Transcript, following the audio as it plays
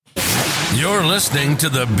You're listening to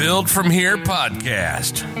the Build From Here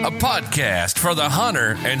podcast, a podcast for the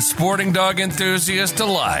hunter and sporting dog enthusiast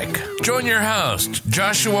alike. Join your host,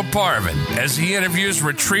 Joshua Parvin, as he interviews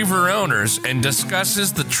retriever owners and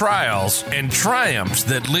discusses the trials and triumphs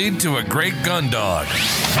that lead to a great gun dog.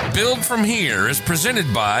 Build From Here is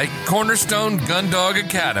presented by Cornerstone Gun Dog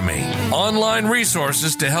Academy, online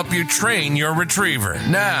resources to help you train your retriever.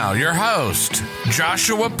 Now, your host,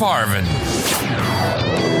 Joshua Parvin.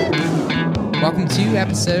 Welcome to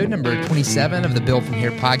episode number 27 of the Build From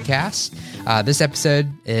Here podcast. This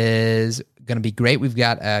episode is going to be great. We've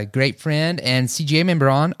got a great friend and CGA member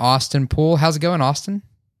on, Austin Poole. How's it going, Austin?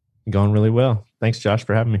 Going really well. Thanks, Josh,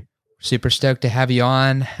 for having me. Super stoked to have you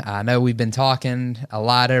on. I know we've been talking a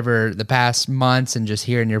lot over the past months, and just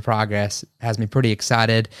hearing your progress has me pretty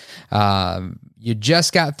excited. You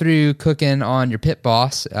just got through cooking on your Pit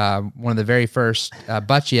Boss, one of the very first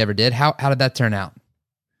butts you ever did. How did that turn out?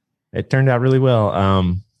 It turned out really well.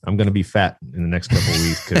 I'm going to be fat in the next couple of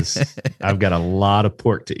weeks because I've got a lot of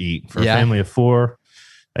pork to eat. For a family of four,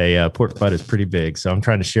 a pork butt is pretty big. So I'm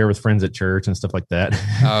trying to share with friends at church and stuff like that.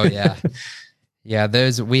 Oh, yeah. Yeah,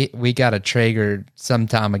 those we got a Traeger some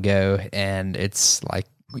time ago, and it's like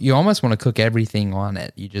you almost want to cook everything on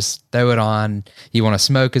it. You just throw it on. You want to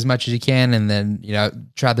smoke as much as you can, and then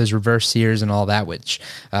try those reverse sears and all that. Which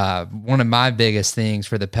one of my biggest things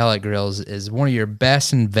for the pellet grills is one of your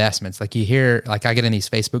best investments. Like you hear, like I get in these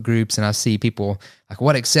Facebook groups and I see people like,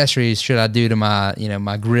 what accessories should I do to my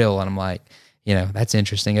my grill? And I'm like, that's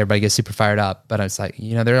interesting. Everybody gets super fired up, but it's like,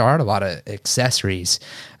 there are a lot of accessories.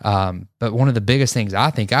 But one of the biggest things I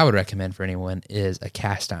think I would recommend for anyone is a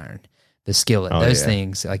cast iron. The skillet,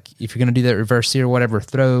 things, like if you're going to do that reverse sear or whatever,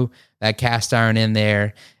 throw that cast iron in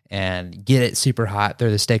there and get it super hot.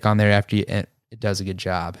 Throw the steak on there after and it does a good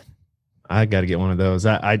job. I got to get one of those.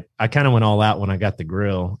 I kind of went all out when I got the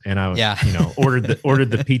grill, and I ordered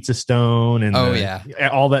the pizza stone and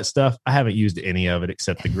all that stuff. I haven't used any of it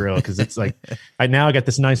except the grill, because it's like I got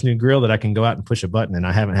this nice new grill that I can go out and push a button, and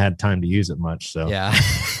I haven't had time to use it much. So yeah,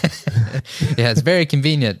 it's very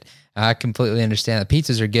convenient. I completely understand. The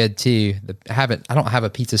pizzas are good too. I don't have a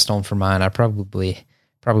pizza stone for mine. I probably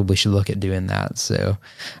should look at doing that. So,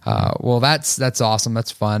 well, that's awesome.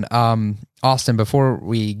 That's fun. Austin, before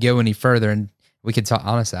we go any further, and we could talk,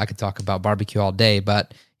 honestly, I could talk about barbecue all day,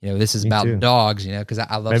 but this is about dogs, because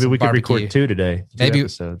I love maybe we barbecue. Could record two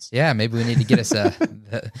episodes. Yeah. Maybe we need to get us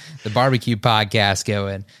the barbecue podcast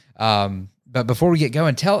going. But before we get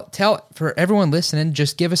going, tell for everyone listening,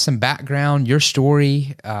 just give us some background, your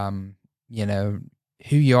story, who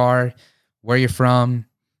you are, where you're from,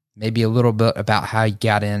 maybe a little bit about how you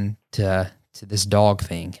got into this dog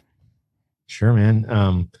thing. Sure, man.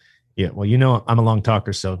 Well, I'm a long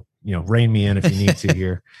talker, so, rein me in if you need to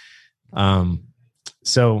here.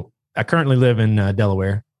 So I currently live in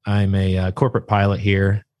Delaware. I'm a corporate pilot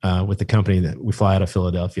here. With the company that we fly out of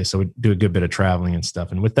Philadelphia. So we do a good bit of traveling and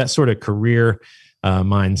stuff. And with that sort of career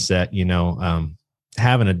mindset,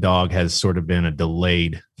 having a dog has sort of been a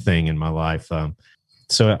delayed thing in my life.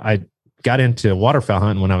 So I got into waterfowl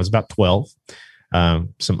hunting when I was about 12.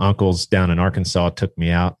 Some uncles down in Arkansas took me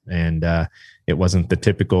out, and it wasn't the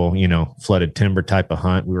typical, flooded timber type of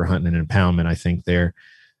hunt. We were hunting an impoundment, I think, there.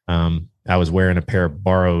 I was wearing a pair of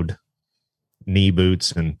borrowed knee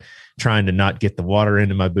boots and trying to not get the water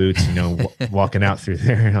into my boots, walking out through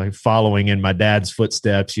there, like following in my dad's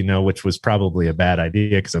footsteps, which was probably a bad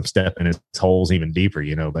idea because I'm stepping in his holes even deeper,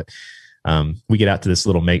 but we get out to this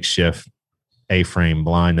little makeshift A-frame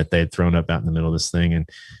blind that they had thrown up out in the middle of this thing, and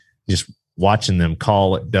just watching them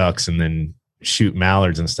call at ducks and then shoot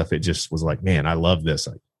mallards and stuff. It just was like, man, I love this.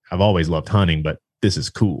 I've always loved hunting, but this is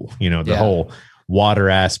cool. The whole water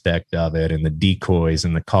aspect of it and the decoys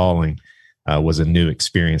and the calling was a new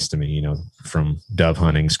experience to me, from dove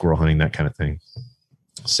hunting, squirrel hunting, that kind of thing.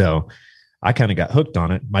 So I kind of got hooked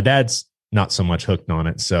on it. My dad's not so much hooked on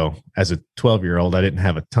it. So as a 12-year-old, I didn't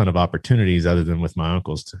have a ton of opportunities other than with my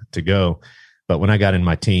uncles to go. But when I got in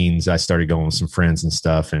my teens, I started going with some friends and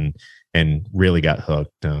stuff and really got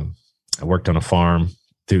hooked. I worked on a farm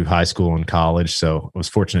through high school and college. So I was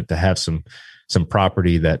fortunate to have some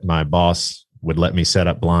property that my boss would let me set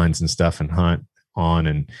up blinds and stuff and hunt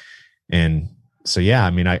on. And so,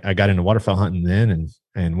 I got into waterfowl hunting then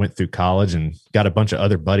and went through college and got a bunch of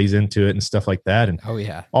other buddies into it and stuff like that. And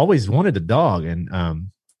always wanted a dog. And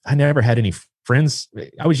I never had any friends.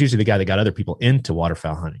 I was usually the guy that got other people into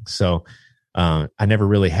waterfowl hunting. So I never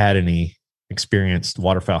really had any experienced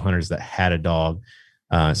waterfowl hunters that had a dog.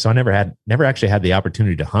 So I never actually had the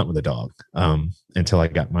opportunity to hunt with a dog until I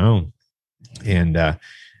got my own. And I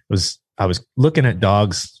was looking at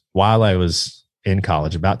dogs while I was in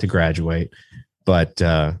college, about to graduate, but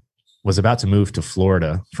was about to move to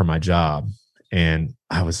Florida for my job. And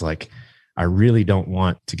I was like, I really don't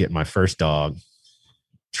want to get my first dog,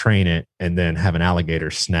 train it, and then have an alligator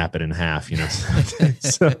snap it in half, you know?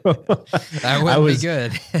 So that would be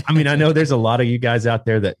good. I mean, I know there's a lot of you guys out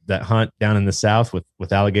there that hunt down in the South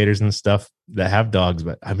with alligators and stuff that have dogs,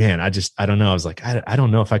 but man, I don't know. I was like, I don't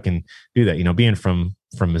know if I can do that. You know, being from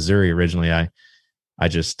Missouri originally, I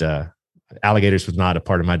just, alligators was not a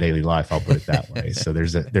part of my daily life. I'll put it that way. So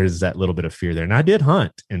there's that little bit of fear there. And I did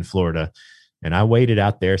hunt in Florida, and I waited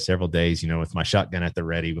out there several days, you know, with my shotgun at the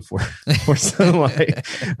ready before sunlight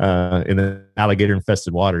in the alligator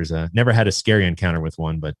infested waters. Never had a scary encounter with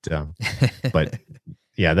one, but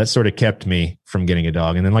yeah, that sort of kept me from getting a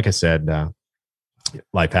dog. And then, like I said,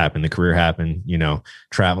 life happened, the career happened, you know,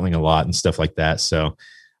 traveling a lot and stuff like that. So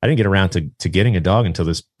I didn't get around to getting a dog until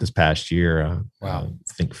this past year. Wow.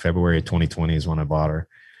 I think February of 2020 is when I bought her.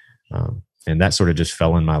 And that sort of just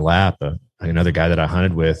fell in my lap. Another guy that I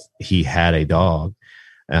hunted with, he had a dog,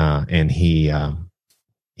 and he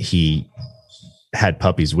had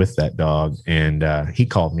puppies with that dog. And he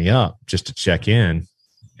called me up just to check in.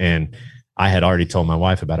 And I had already told my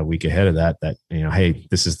wife about a week ahead of that, you know, hey,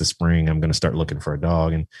 this is the spring, I'm going to start looking for a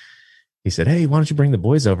dog. And he said, hey, why don't you bring the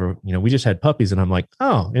boys over? You know, we just had puppies. And I'm like,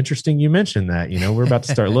 oh, interesting. You mentioned that, you know, we're about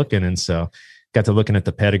to start looking. And so got to looking at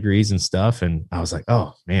the pedigrees and stuff. And I was like,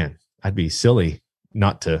 oh man, I'd be silly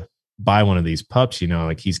not to buy one of these pups. You know,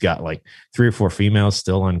 like he's got like 3 or 4 females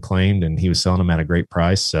still unclaimed, and he was selling them at a great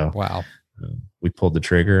price. So wow, we pulled the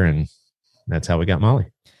trigger, and that's how we got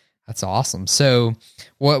Molly. That's awesome. So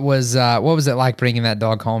what was it like bringing that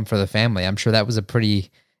dog home for the family? I'm sure that was a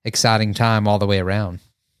pretty exciting time all the way around.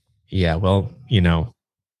 Yeah. Well, you know,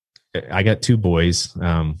 I got 2 boys.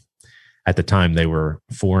 At the time they were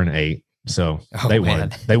 4 and 8. So they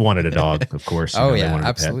wanted a dog, of course. Oh, yeah,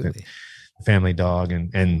 absolutely. Family dog.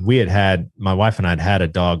 And we had my wife and I'd had a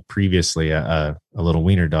dog previously, a little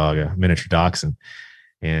wiener dog, a miniature dachshund.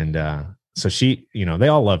 And so she, you know, they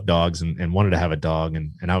all love dogs and wanted to have a dog.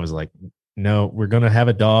 And I was like, no, we're going to have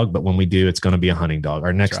a dog, but when we do, it's going to be a hunting dog.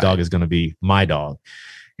 Our next dog is going to be my dog.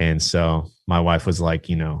 And so my wife was like,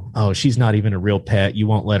 you know, oh, she's not even a real pet. You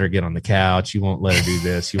won't let her get on the couch. You won't let her do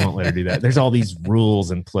this. You won't let her do that. There's all these rules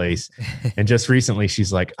in place. And just recently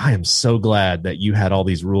she's like, I am so glad that you had all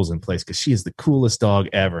these rules in place, because she is the coolest dog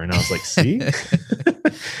ever. And I was like, see,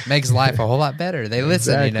 makes life a whole lot better. They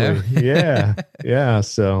listen, exactly. You know? Yeah. Yeah.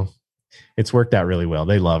 So it's worked out really well.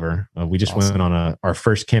 They love her. We just went on our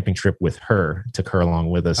first camping trip with her, took her along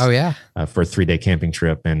with us. Oh yeah. For a 3-day camping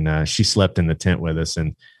trip. And she slept in the tent with us.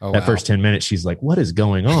 And first 10 minutes, she's like, what is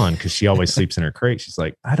going on? Cause she always sleeps in her crate. She's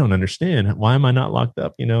like, I don't understand. Why am I not locked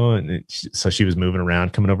up? You know? And so she was moving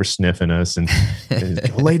around, coming over, sniffing us and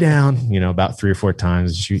lay down, you know, about 3 or 4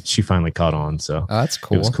 times. She finally caught on. So that's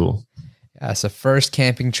cool. It was cool. Yeah, so first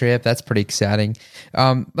camping trip, that's pretty exciting.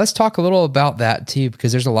 Let's talk a little about that too,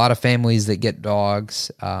 because there's a lot of families that get dogs.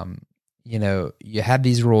 You know, you have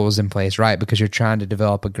these rules in place, right? Because you're trying to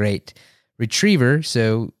develop a great retriever.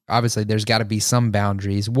 So obviously there's got to be some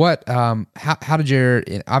boundaries. How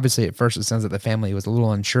did obviously at first it sounds like the family was a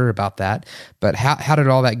little unsure about that, but how did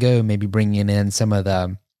all that go? Maybe bringing in some of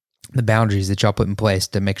the boundaries that y'all put in place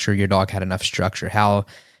to make sure your dog had enough structure. How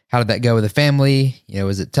did that go with the family? You know,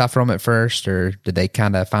 was it tough for them at first, or did they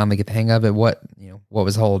kind of finally get the hang of it? What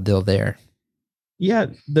was the whole deal there? Yeah,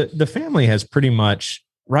 the family has pretty much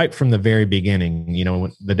right from the very beginning, you know,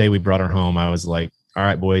 the day we brought her home, I was like, all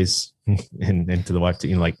right, boys, and to the wife,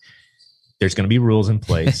 you know, like, there's going to be rules in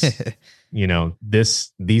place. You know,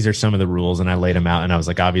 these are some of the rules. And I laid them out, and I was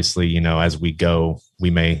like, obviously, you know, as we go, we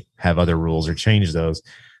may have other rules or change those.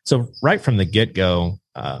 So right from the get-go,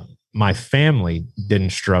 my family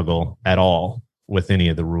didn't struggle at all with any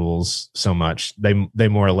of the rules so much. They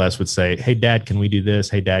more or less would say, hey, Dad, can we do this?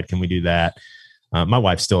 Hey, Dad, can we do that? My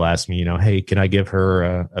wife still asks me, you know, hey, can I give her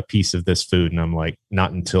a piece of this food? And I'm like,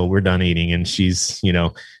 not until we're done eating and she's, you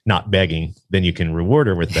know, not begging, then you can reward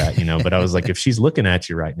her with that, you know. But I was like, if she's looking at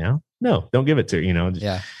you right now, no, don't give it to her, you know.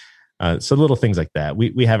 Yeah. So little things like that.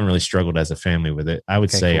 We haven't really struggled as a family with it. I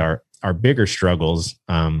would say cool. Our bigger struggles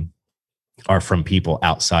are from people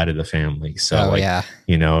outside of the family. So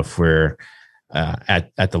you know, if we're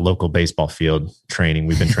at the local baseball field training,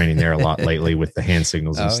 we've been training there a lot lately with the hand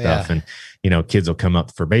signals and stuff. Yeah. And, kids will come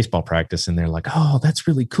up for baseball practice and they're like, oh, that's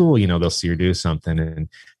really cool. They'll see her do something and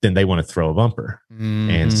then they want to throw a bumper. Mm-hmm.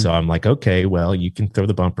 And so I'm like, okay, well, you can throw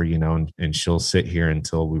the bumper, and she'll sit here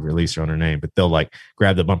until we release her on her name, but they'll like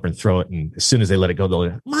grab the bumper and throw it. And as soon as they let it go,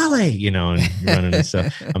 they'll Molly, and running and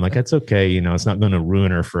stuff. I'm like, that's okay. It's not going to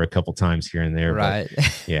ruin her for a couple times here and there. Right.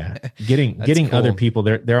 But yeah. Getting cool. other people,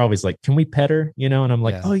 they're always like, can we pet her? And I'm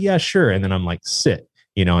like, oh yeah, sure. And then I'm like, sit,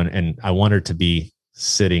 and I want her to be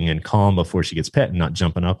sitting and calm before she gets pet and not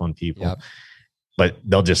jumping up on people. Yep. But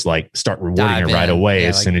they'll just like start rewarding Dive her right in. away Yeah,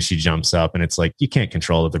 as soon as she jumps up. And it's like, you can't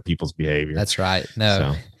control other people's behavior. That's right. No,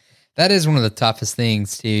 So, that is one of the toughest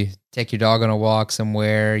things to take your dog on a walk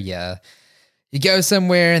somewhere. Yeah. You go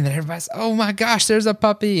somewhere and then everybody's, oh my gosh, there's a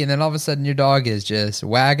puppy. And then all of a sudden your dog is just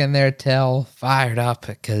wagging their tail, fired up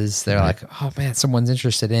because they're like, oh man, someone's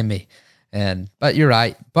interested in me. But you're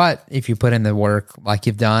right. But if you put in the work like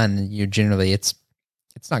you've done, you're generally, it's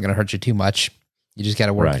not going to hurt you too much. You just got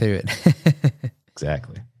to work through it.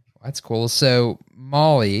 Exactly. That's cool. So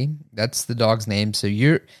Molly, that's the dog's name. So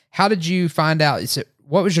how did you find out? So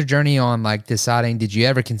what was your journey on like deciding, did you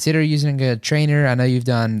ever consider using a trainer? I know you've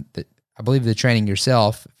done, I believe the training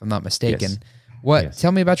yourself, if I'm not mistaken. Yes.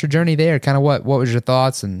 Tell me about your journey there. Kind of what was your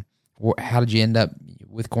thoughts and how did you end up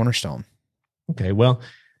with Cornerstone? Okay. Well,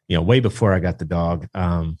 way before I got the dog,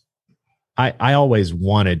 I always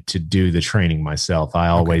wanted to do the training myself. I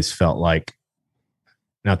always felt like,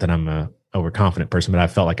 not that I'm a overconfident person, but I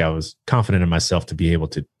felt like I was confident in myself to be able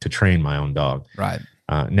to train my own dog. Right.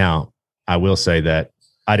 Now I will say that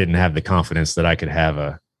I didn't have the confidence that I could have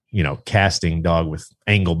a, casting dog with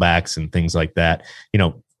angle backs and things like that.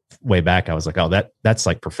 Way back, I was like, oh, that's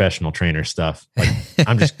like professional trainer stuff. Like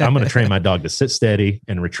I'm going to train my dog to sit steady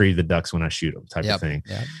and retrieve the ducks when I shoot them type of thing.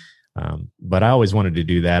 Yep. But I always wanted to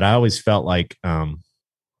do that. I always felt like it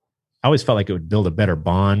would build a better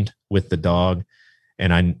bond with the dog.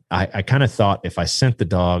 And I kind of thought if I sent the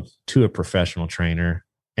dog to a professional trainer,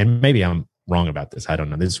 and maybe I'm wrong about this, I don't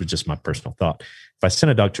know. This was just my personal thought. If I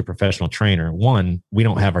sent a dog to a professional trainer, one, we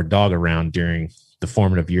don't have our dog around during the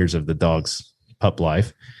formative years of the dog's pup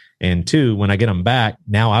life. And two, when I get them back,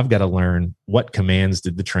 now I've got to learn what commands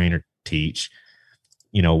did the trainer teach,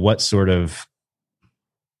 what sort of,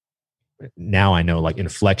 now I know like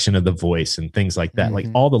inflection of the voice and things like that, like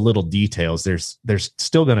all the little details, there's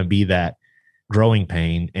still going to be that growing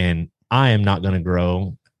pain, and I am not going to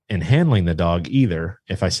grow in handling the dog either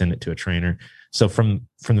if I send it to a trainer. So from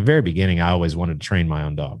the very beginning, I always wanted to train my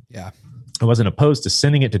own dog. Yeah. I wasn't opposed to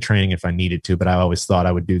sending it to training if I needed to, but I always thought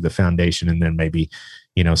I would do the foundation and then maybe,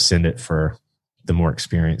 send it for the more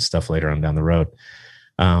experienced stuff later on down the road.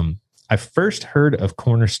 I first heard of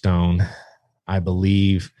Cornerstone, I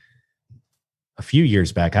believe, a few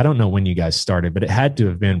years back. I don't know when you guys started, but it had to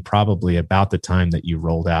have been probably about the time that you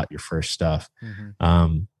rolled out your first stuff.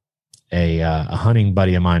 Mm-hmm. A hunting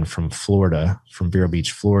buddy of mine from Florida, from Vero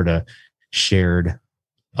Beach, Florida, shared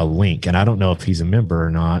a link, and I don't know if he's a member or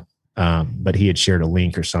not, but he had shared a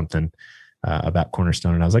link or something about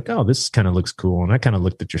Cornerstone, and I was like, oh, this kind of looks cool. And I kind of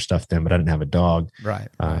looked at your stuff then, but I didn't have a dog. Right.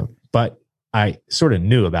 But I sort of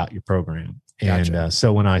knew about your program. Gotcha. And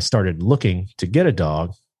so when I started looking to get a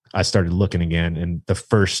dog, I started looking again. And the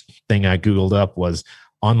first thing I Googled up was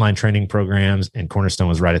online training programs, and Cornerstone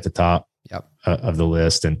was right at the top of the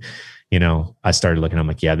list. And, I started looking, I'm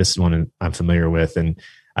like, yeah, this is one I'm familiar with. And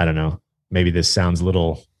I don't know, maybe this sounds a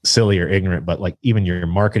little silly or ignorant, but like even your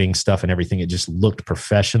marketing stuff and everything, it just looked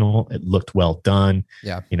professional. It looked well done.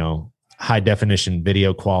 Yeah. High definition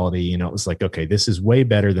video quality, it was like, okay, this is way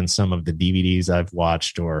better than some of the DVDs I've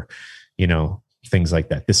watched or, things like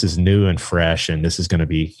that. This is new and fresh, and this is going to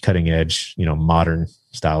be cutting edge, modern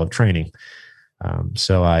style of training.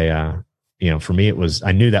 So for me,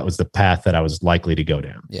 I knew that was the path that I was likely to go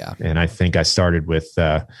down. Yeah. And I think I started with,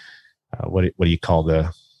 what do you call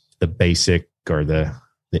the basic or the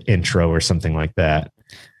intro or something like that.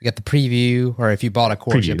 You got the preview, or if you bought a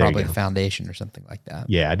course, you probably the foundation or something like that.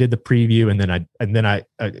 Yeah, I did the preview, and then I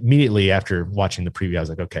immediately after watching the preview, I was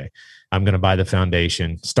like, okay, I'm going to buy the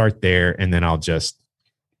foundation, start there, and then I'll just,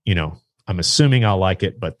 I'm assuming I'll like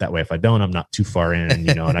it, but that way, if I don't, I'm not too far in,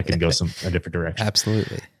 and I can go a different direction.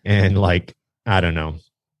 Absolutely. And like, I don't know,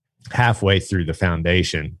 halfway through the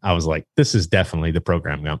foundation, I was like, this is definitely the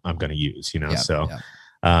program I'm going to use.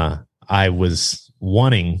 I was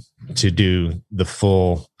wanting to do the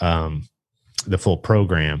full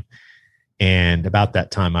program. And about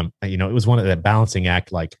that time, it was one of that balancing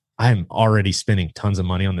act. Like, I'm already spending tons of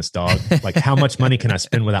money on this dog. Like, how much money can I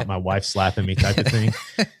spend without my wife slapping me type of thing?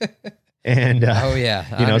 And, oh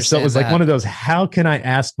yeah, so it was like one of those, how can I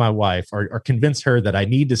ask my wife or convince her that I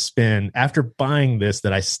need to spend after buying this,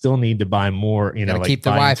 that I still need to buy more, like keep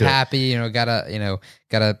the wife happy,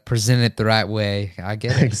 gotta present it the right way. I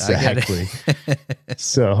get it. Exactly. I get it.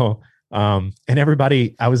 So, and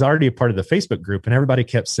everybody, I was already a part of the Facebook group and everybody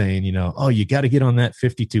kept saying, oh, you got to get on that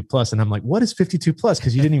 52 plus. And I'm like, what is 52 plus?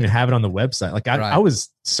 Cause you didn't even have it on the website. Like I was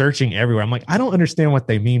searching everywhere. I'm like, I don't understand what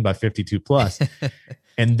they mean by 52 plus.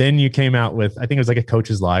 And then you came out with, I think it was like a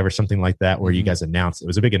coach's live or something like that, where you guys announced, it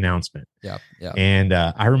was a big announcement. Yeah. And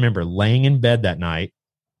I remember laying in bed that night.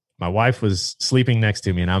 My wife was sleeping next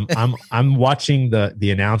to me and I'm watching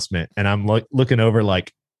the announcement and I'm looking over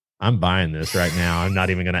like, I'm buying this right now. I'm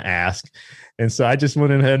not even going to ask. And so I just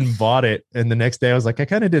went ahead and bought it. And the next day I was like, I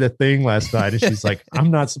kind of did a thing last night. And she's like,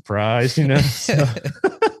 I'm not surprised, So.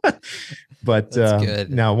 But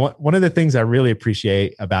now one of the things I really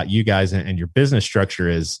appreciate about you guys and your business structure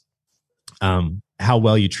is how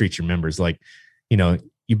well you treat your members. Like,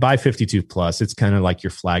 you buy 52 plus, it's kind of like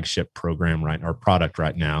your flagship program, right? Or product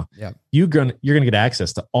right now. Yeah. You're going to get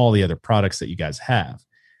access to all the other products that you guys have,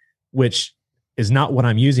 which is not what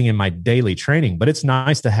I'm using in my daily training, but it's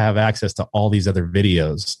nice to have access to all these other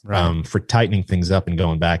videos for tightening things up and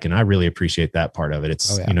going back. And I really appreciate that part of it.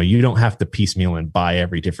 It's, you don't have to piecemeal and buy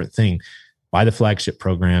every different thing. Buy the flagship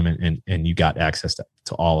program and you got access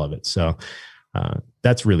to all of it. So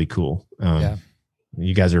that's really cool.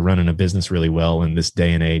 You guys are running a business really well in this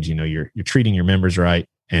day and age. You're treating your members right.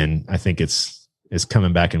 And I think it's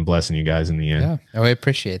coming back and blessing you guys in the end. Yeah, we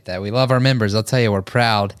appreciate that. We love our members. I'll tell you, we're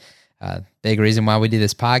proud. Big reason why we do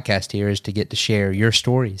this podcast here is to get to share your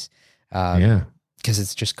stories. Because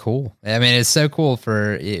it's just cool. I mean, it's so cool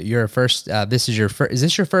for your first. Is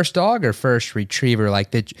this your first dog or first retriever?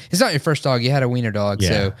 Like it's not your first dog. You had a wiener dog,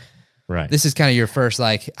 so right. This is kind of your first.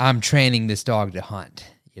 Like I'm training this dog to hunt.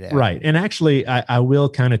 Right. And actually, I will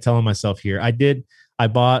kind of tell myself here. I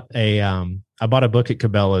bought a book at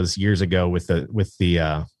Cabela's years ago with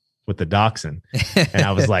the dachshund, and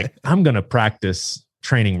I was like, I'm going to practice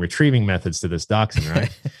training retrieving methods to this dachshund, right?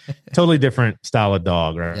 Totally different style of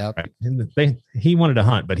dog, right? Yep. And he wanted to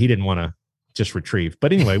hunt, but he didn't want to just retrieve.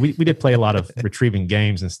 But anyway, we did play a lot of retrieving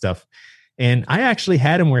games and stuff. And I actually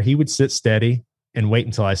had him where he would sit steady and wait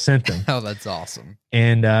until I sent him. Oh, that's awesome.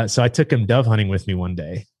 And so I took him dove hunting with me one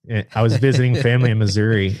day. I was visiting family in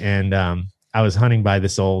Missouri, and I was hunting by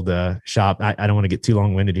this old shop. I don't want to get too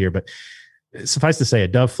long-winded here, but suffice to say, a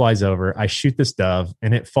dove flies over. I shoot this dove,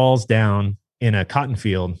 and it falls down in a cotton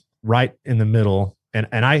field right in the middle. And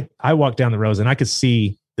I walked down the rows and I could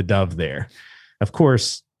see the dove there. Of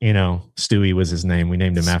course, Stewie was his name. We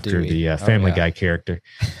named him after the Family Guy character.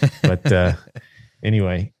 But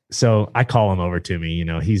anyway, so I call him over to me.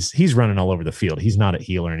 He's running all over the field. He's not at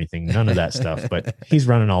heel or anything, none of that stuff, but he's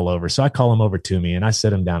running all over. So I call him over to me and I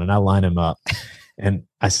sit him down and I line him up and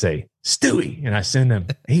I say, Stewie, and I send him.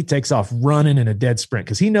 He takes off running in a dead sprint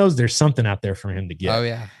because he knows there's something out there for him to get. Oh,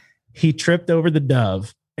 yeah. He tripped over the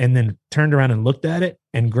dove and then turned around and looked at it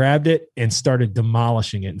and grabbed it and started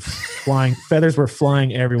demolishing it. And flying feathers were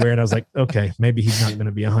flying everywhere. And I was like, okay, maybe he's not going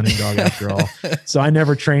to be a hunting dog after all. So I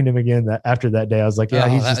never trained him again. After that day, I was like,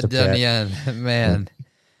 he's just a pet. Man,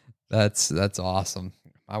 that's awesome.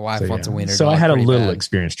 My wife wants a wiener dog. So I had a little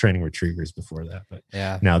experience training retrievers before that, but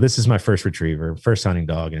now this is my first retriever, first hunting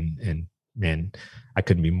dog. And man, I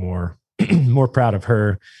couldn't be more proud of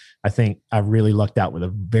her. I think I really lucked out with a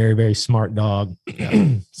very, very smart dog.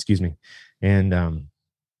 Excuse me. And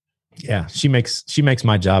she makes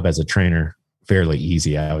my job as a trainer fairly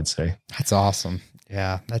easy, I would say. That's awesome.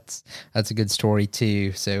 Yeah, that's a good story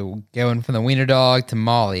too. So going from the wiener dog to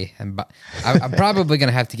Molly, and I'm probably going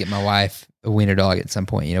to have to get my wife a wiener dog at some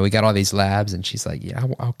point. We got all these labs, and she's like,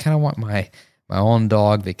 I kind of want my own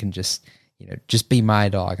dog that can just be my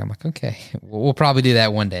dog. I'm like, okay, we'll probably do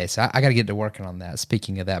that one day. So I got to get to working on that.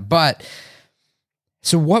 Speaking of that,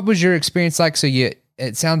 so what was your experience like? So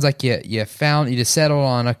it sounds like you just settled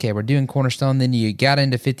on, okay, we're doing Cornerstone. Then you got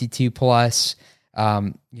into 52 plus.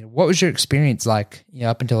 What was your experience like,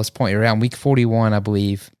 up until this point? You're around week 41, I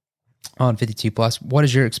believe, on 52 plus. What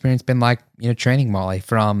has your experience been like, training Molly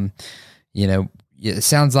from, it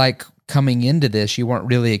sounds like coming into this, you weren't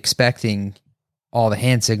really expecting all the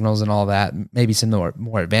hand signals and all that, maybe some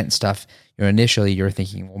more advanced stuff. Initially you're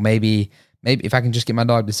thinking, well, maybe if I can just get my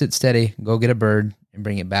dog to sit steady, go get a bird and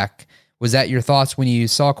bring it back. Was that your thoughts when you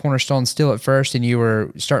saw Cornerstone still at first and you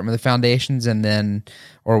were starting with the foundations, and then,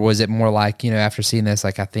 or was it more like, after seeing this,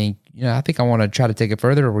 like, I think I want to try to take it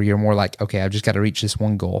further, or you're more like, okay, I've just got to reach this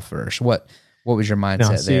one goal first? What was your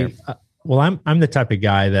mindset there? Well, I'm the type of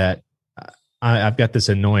guy that I've got this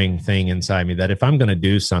annoying thing inside me that if I'm going to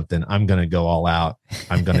do something, I'm going to go all out.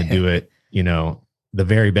 I'm going to do it, the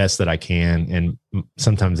very best that I can. And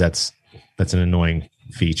sometimes that's an annoying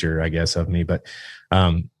feature, I guess, of me. But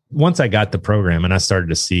once I got the program and I started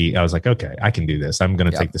to see, I was like, okay, I can do this. I'm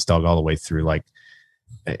going to take this dog all the way through. Like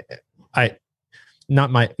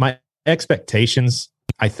my expectations,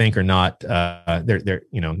 I think, are not, they're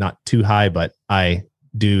not too high, but I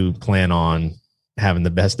do plan on having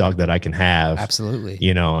the best dog that I can have. Absolutely.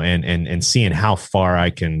 And seeing how far I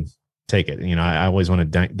can take it. I always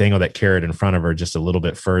want to dangle that carrot in front of her just a little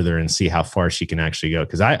bit further and see how far she can actually go.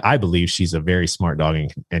 Cause I believe she's a very smart dog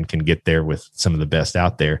and can get there with some of the best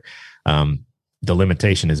out there. The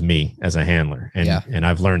limitation is me as a handler. And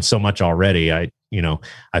I've learned so much already. I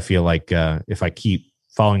feel like, if I keep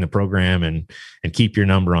following the program and keep your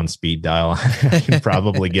number on speed dial, I can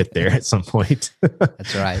probably get there at some point.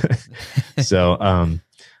 That's right. So,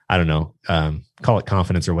 I don't know, call it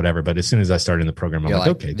confidence or whatever. But as soon as I started in the program, I'm like,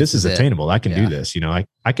 okay, this is attainable. I can do this.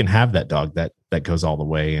 I can have that dog that goes all the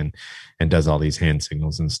way and does all these hand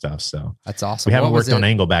signals and stuff. So that's awesome. We haven't worked on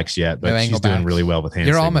anglebacks yet, but she's doing really well with hand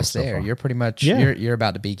signals. You're almost there. You're pretty much, you're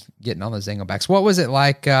about to be getting on those anglebacks. What was it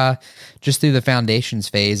like just through the foundations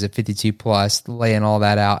phase of 52 plus, laying all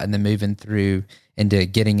that out and then moving through into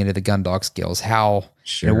getting into the gun dog skills? How,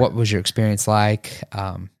 what was your experience like?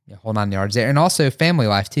 Whole 9 yards there. And also family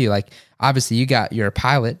life too. Like obviously you're a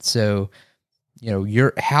pilot. So,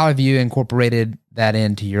 how have you incorporated that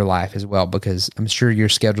into your life as well? Because I'm sure your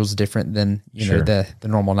schedule's different than, the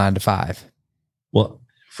normal 9 to 5. Well,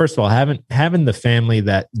 first of all, having the family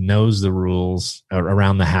that knows the rules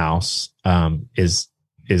around the house, is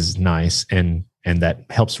nice. And that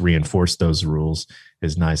helps reinforce those rules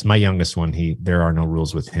is nice. My youngest one, there are no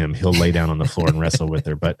rules with him. He'll lay down on the floor and wrestle with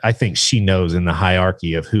her. But I think she knows in the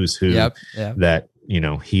hierarchy of who's who that,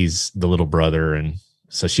 he's the little brother. And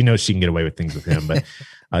so she knows she can get away with things with him. But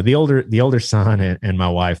the older son and my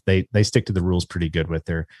wife, they stick to the rules pretty good with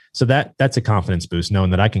her. So that's a confidence boost, knowing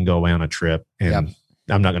that I can go away on a trip and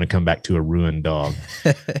I'm not going to come back to a ruined dog,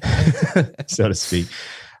 so to speak.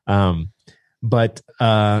 But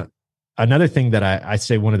another thing that I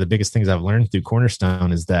say, one of the biggest things I've learned through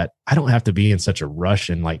Cornerstone is that I don't have to be in such a rush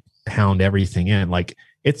and like pound everything in. Like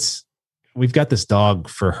we've got this dog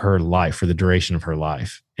for her life, for the duration of her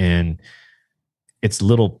life. And it's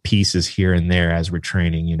little pieces here and there as we're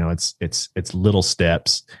training, it's little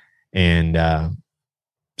steps. And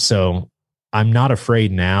so I'm not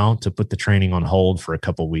afraid now to put the training on hold for a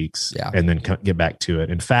couple weeks and then get back to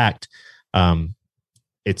it. In fact,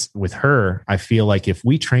 it's with her, I feel like if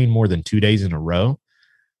we train more than 2 days in a row,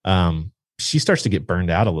 she starts to get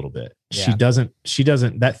burned out a little bit. Yeah. She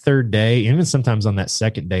doesn't that third day, even sometimes on that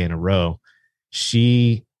second day in a row,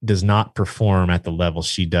 she does not perform at the level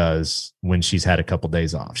she does when she's had a couple of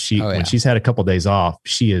days off. When she's had a couple of days off,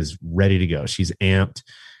 she is ready to go. She's amped.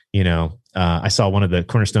 I saw one of the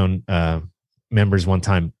Cornerstone members one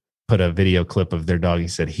time put a video clip of their dog. He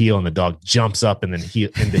said heel, and the dog jumps up and then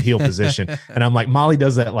into heel position. And I'm like, Molly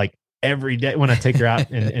does that like every day when I take her out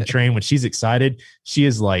and train. When she's excited, she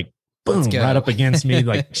is like, boom, right up against me.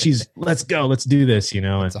 Like let's go, let's do this,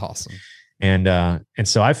 That's awesome. And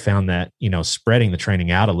so I've found that, spreading the training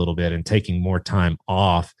out a little bit and taking more time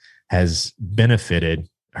off has benefited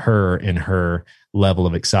her in her level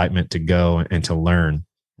of excitement to go and to learn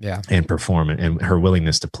and perform, and her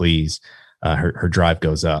willingness to please. Her drive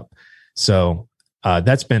goes up. So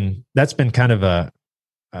that's been kind of a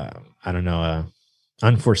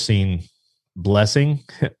unforeseen blessing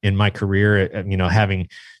in my career. Having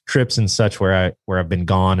trips and such where I've been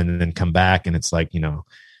gone and then come back, and it's like,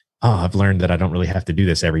 I've learned that I don't really have to do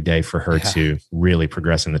this every day for her to really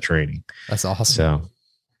progress in the training. That's awesome.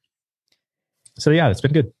 So yeah, it's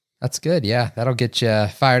been good. That's good. Yeah. That'll get you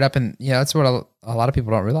fired up. And that's what a lot of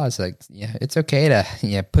people don't realize. Like, it's okay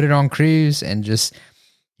to, put it on cruise and just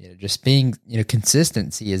being,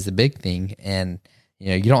 consistency is the big thing. And,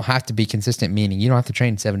 you don't have to be consistent, meaning you don't have to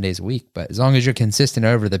train 7 days a week, but as long as you're consistent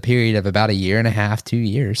over the period of about 1.5 years, 2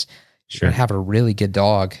 years, you're going to have a really good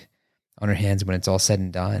dog on your hands when it's all said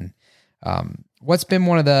and done. What's been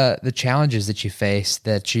one of the challenges that you face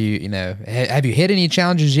that have you hit any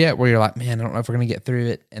challenges yet where you're like, man, I don't know if we're going to get through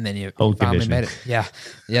it. And then you finally made it. Yeah.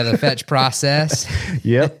 Yeah. The fetch process.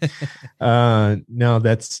 Yep. No,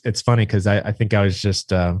 it's funny. Cause I think I was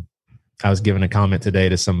just, I was giving a comment today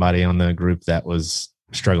to somebody on the group that was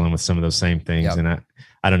struggling with some of those same things. Yep. And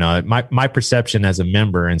I don't know, my perception as a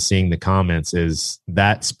member and seeing the comments is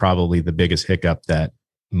that's probably the biggest hiccup that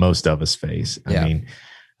most of us face. I mean,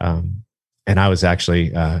 and I was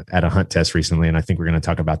actually at a hunt test recently, and I think we're going to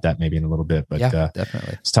talk about that maybe in a little bit. But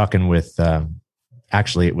definitely. I was talking with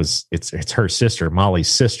actually it's her sister, Molly's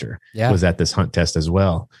sister, was at this hunt test as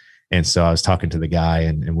well. And so I was talking to the guy,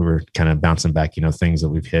 and we were kind of bouncing back, things that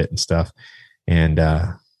we've hit and stuff. And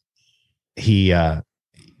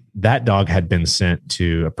that dog had been sent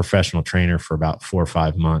to a professional trainer for about 4 or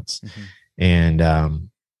 5 months. Mm-hmm. And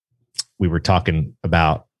we were talking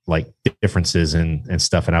about like differences and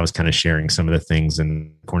stuff. And I was kind of sharing some of the things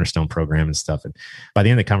in the Cornerstone program and stuff. And by the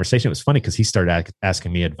end of the conversation, it was funny because he started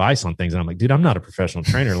asking me advice on things. And I'm like, dude, I'm not a professional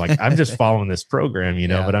trainer. Like I'm just following this program,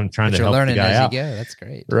 but I'm trying to help the guy out. That's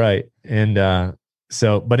great. Right. And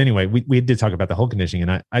but anyway, we did talk about the hold conditioning,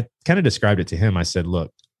 and I kind of described it to him. I said,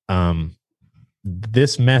 look,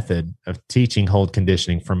 this method of teaching hold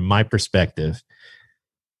conditioning from my perspective,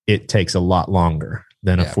 it takes a lot longer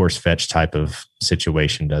than a force fetch type of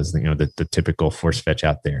situation does, the typical force fetch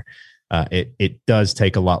out there. It does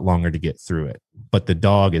take a lot longer to get through it, but the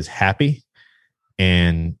dog is happy.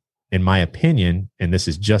 And in my opinion, and this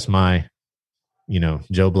is just my,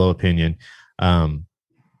 Joe Blow opinion,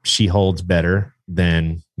 she holds better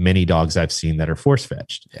than many dogs I've seen that are force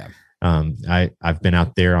fetched. Yeah. I've been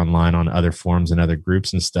out there online on other forums and other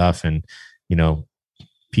groups and stuff. And,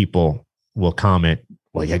 people will comment,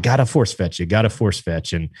 well, you got to force fetch.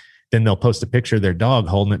 And then they'll post a picture of their dog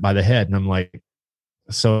holding it by the head. And I'm like,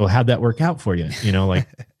 so how'd that work out for you?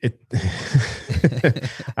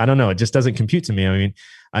 I don't know. It just doesn't compute to me. I mean,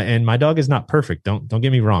 and my dog is not perfect. Don't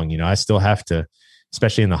get me wrong. I still have to,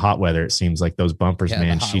 especially in the hot weather, it seems like those bumpers,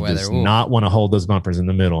 man, she does not want to hold those bumpers in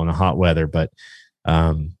the middle in the hot weather. But,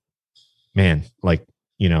 man, like,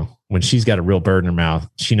 when she's got a real bird in her mouth,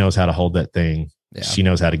 she knows how to hold that thing. Yeah. She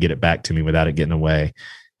knows how to get it back to me without it getting away.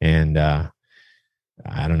 And,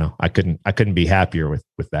 I don't know. I couldn't be happier with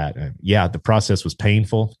that. The process was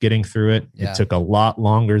painful getting through it. Yeah. It took a lot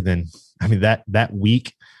longer than, that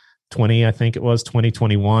week 20, I think it was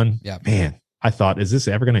 2021. Yeah, man, I thought, is this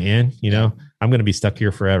ever going to end? I'm going to be stuck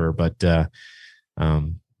here forever. But,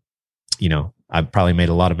 I've probably made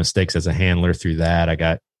a lot of mistakes as a handler through that. I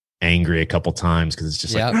got angry a couple times because it's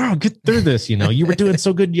just like, oh, get through this. You were doing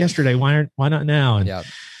so good yesterday. Why not now? And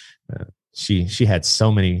she had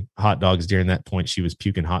so many hot dogs during that point. She was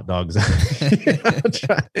puking hot dogs,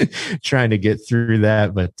 trying to get through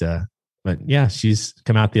that. But yeah, she's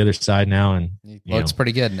come out the other side now, and looks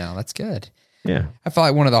pretty good now. That's good. Yeah. I feel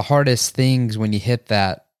like one of the hardest things when you hit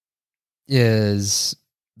that is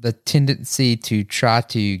the tendency to try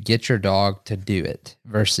to get your dog to do it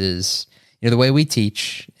versus, the way we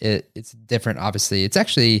teach it's different. Obviously it's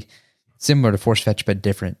actually similar to force fetch, but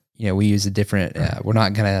different. We use a different, we're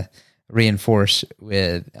not going to reinforce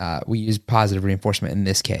with, we use positive reinforcement in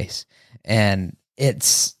this case. And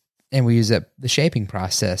we use the shaping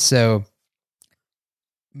process. So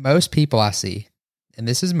most people I see, and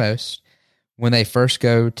this is most, when they first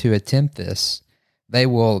go to attempt this,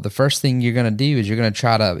 the first thing you're going to do is you're going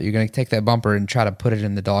to take that bumper and try to put it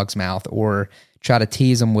in the dog's mouth or try to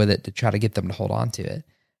tease them with it to try to get them to hold on to it.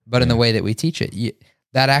 But in the way that we teach it,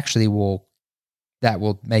 that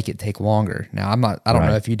will make it take longer. Now I don't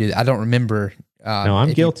know if you do that. I don't remember. No,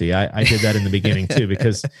 I'm guilty. I did that in the beginning too,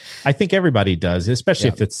 because I think everybody does, especially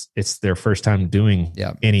if it's their first time doing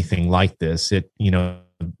anything like this.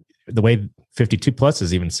 The way 52 plus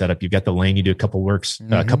is even set up, you've got the lane, you do a couple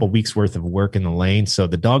weeks worth of work in the lane. So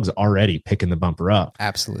the dog's already picking the bumper up.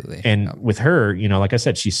 Absolutely. And with her, like I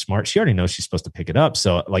said, she's smart. She already knows she's supposed to pick it up.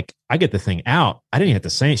 So like I get the thing out. I didn't even have to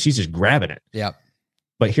say it. She's just grabbing it. Yeah.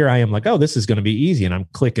 But here I am like, oh, this is going to be easy. And I'm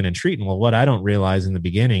clicking and treating. Well, what I don't realize in the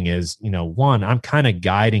beginning is, one, I'm kind of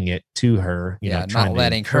guiding it to her, trying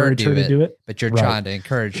to encourage her to do it, but you're trying to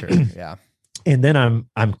encourage her. Yeah. And then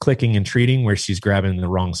I'm clicking and treating where she's grabbing in the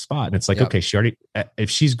wrong spot. And it's like, okay,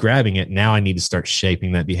 if she's grabbing it, now I need to start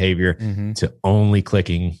shaping that behavior to only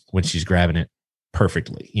clicking when she's grabbing it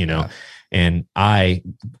perfectly, And I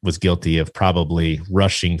was guilty of probably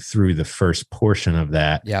rushing through the first portion of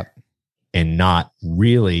that. Yep. And not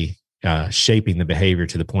really shaping the behavior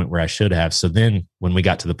to the point where I should have. So then when we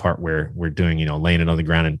got to the part where we're doing, laying it on the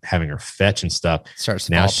ground and having her fetch and stuff,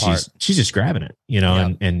 now she's just grabbing it,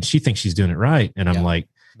 and she thinks she's doing it right. And I'm like,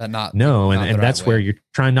 but not that's where you're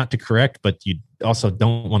trying not to correct, but you also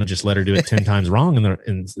don't want to just let her do it 10 times wrong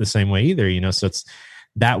in the same way either, so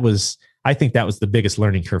I think that was the biggest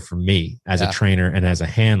learning curve for me as a trainer and as a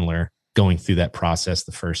handler going through that process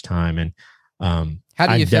the first time. And, how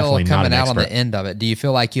do you feel coming out on the end of it? Do you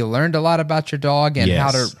feel like you learned a lot about your dog and how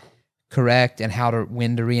to correct and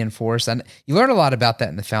when to reinforce? And you learn a lot about that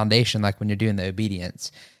in the foundation, like when you're doing the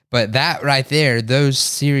obedience. But that right there, those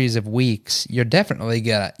series of weeks, you're definitely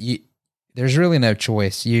there's really no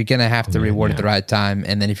choice. You're going to have to reward at the right time.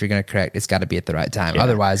 And then if you're going to correct, it's got to be at the right time. Yeah.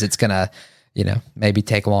 Otherwise it's going to, maybe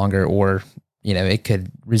take longer, or, it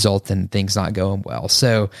could result in things not going well.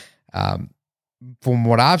 So, from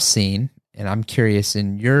what I've seen, and I'm curious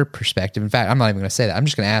in your perspective, in fact, I'm not even going to say that. I'm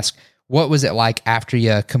just going to ask, what was it like after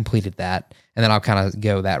you completed that? And then I'll kind of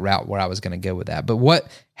go that route where I was going to go with that. But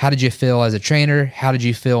how did you feel as a trainer? How did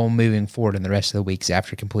you feel moving forward in the rest of the weeks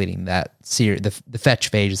after completing that the fetch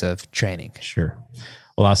phase of training? Sure.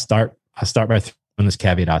 Well, I'll start by throwing this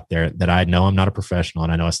caveat out there that I know I'm not a professional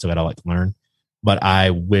and I know I still got a lot to learn, but I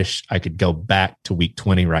wish I could go back to week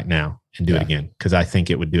 20 right now and do it again. Cause I think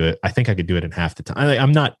it would do it. I think I could do it in half the time.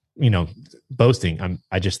 I'm not, boasting.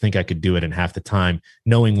 I just think I could do it in half the time,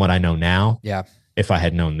 knowing what I know now. Yeah. If I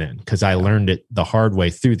had known then, because I learned it the hard way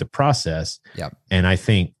through the process. Yeah. And I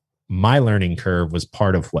think my learning curve was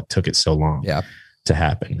part of what took it so long to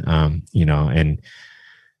happen. And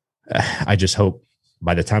I just hope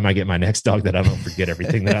by the time I get my next dog that I don't forget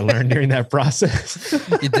everything that I learned during that process.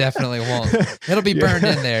 You definitely won't. It'll be burned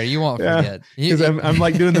in there. You won't forget. Because I'm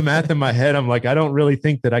like doing the math in my head. I'm like, I don't really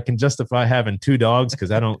think that I can justify having 2 dogs because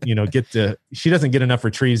I don't, she doesn't get enough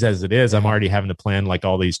retrieves as it is. I'm already having to plan like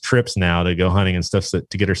all these trips now to go hunting and stuff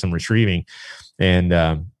to get her some retrieving. And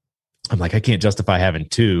I'm like, I can't justify having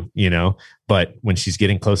 2, but when she's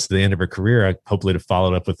getting close to the end of her career, I hopefully to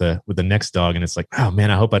follow it up with the next dog. And it's like, oh man,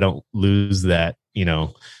 I hope I don't lose that,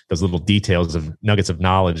 those little details of nuggets of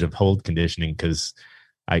knowledge of hold conditioning. Cause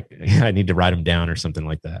I need to write them down or something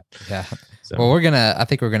like that. Yeah. So. Well, I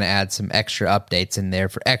think we're going to add some extra updates in there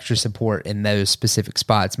for extra support in those specific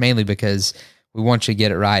spots, mainly because we want you to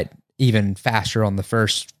get it right even faster on the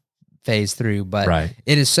first phase through, but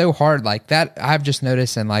It is so hard like that. I've just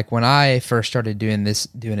noticed. And like when I first started doing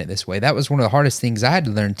it this way, that was one of the hardest things I had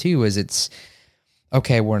to learn too, is it's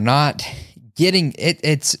okay. We're not getting it.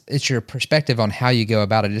 It's your perspective on how you go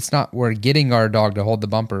about it. It's not, we're getting our dog to hold the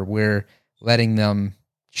bumper. We're letting them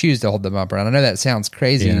choose to hold the bumper. And I know that sounds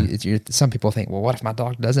crazy. Yeah. Some people think, well, what if my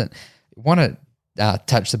dog doesn't want to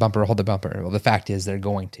touch the bumper or hold the bumper? Well, the fact is they're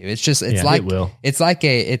going to. It's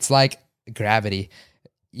like gravity.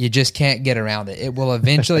 You just can't get around it. It will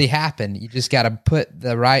eventually happen. You just got to put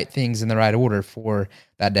the right things in the right order for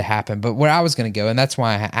that to happen. But where I was going to go, and that's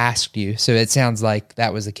why I asked you. So it sounds like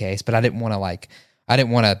that was the case, but I didn't want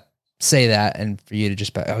to say that and for you to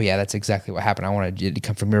just, oh yeah, that's exactly what happened. I wanted you to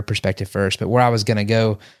come from your perspective first. But where I was going to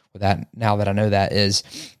go with that, now that I know that, is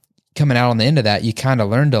coming out on the end of that, you kind of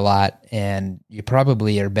learned a lot, and you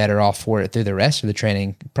probably are better off for it through the rest of the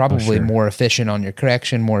training. Probably more efficient on your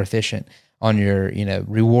correction, more efficient on your,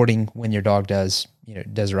 rewarding when your dog does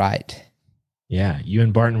right. Yeah. You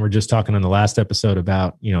and Barton were just talking on the last episode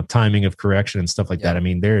about, timing of correction and stuff like that. I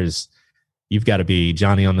mean, you've got to be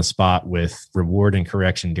Johnny on the spot with reward and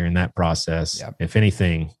correction during that process. Yep. If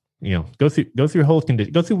anything, go through hold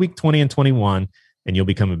condition, go through week 20 and 21, and you'll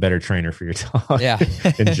become a better trainer for your dog. Yeah.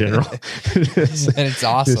 In general. And it's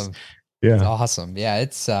awesome. It's awesome. Yeah.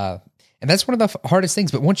 It's, and that's one of the hardest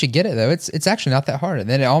things. But once you get it, though, it's actually not that hard. And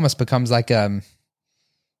then it almost becomes like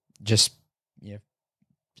just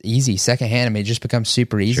easy secondhand. I mean, it just becomes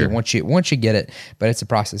super easy once you get it. But it's a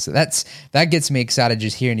process. So that gets me excited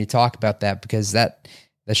just hearing you talk about that, because that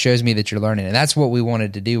shows me that you're learning. And that's what we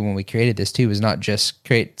wanted to do when we created this too, is not just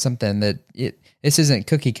create something that this isn't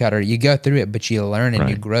cookie cutter. You go through it, but you learn and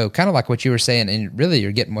you grow. Kind of like what you were saying. And really,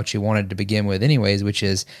 you're getting what you wanted to begin with, anyways, which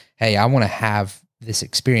is, hey, I want to have this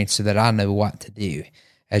experience so that I know what to do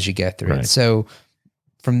as you go through it. So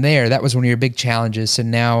from there, that was one of your big challenges. So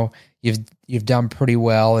now you've done pretty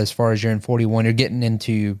well as far as you're in 41. You're getting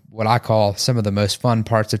into what I call some of the most fun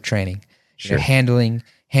parts of training. Sure. Handling,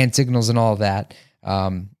 hand signals, and all of that.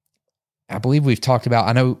 I believe we've talked about,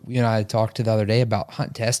 I know you and I talked to the other day about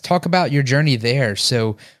hunt tests. Talk about your journey there.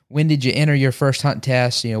 So when did you enter your first hunt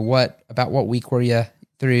test? What week were you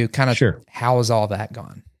through? Kind of how has all that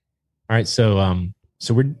gone? All right. So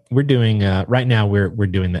we're doing, right now we're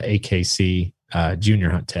doing the AKC, junior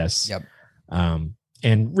hunt tests. Yep.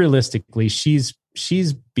 And realistically, she's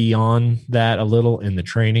beyond that a little in the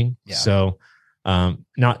training. Yeah. So,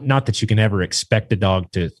 not that you can ever expect a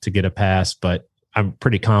dog to get a pass, but I'm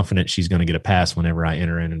pretty confident she's going to get a pass whenever I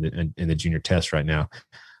enter in the junior test right now.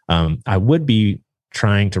 I would be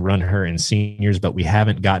trying to run her in seniors, but we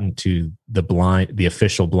haven't gotten to the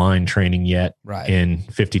official blind training yet in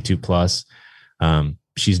 52 plus.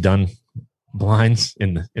 She's done blinds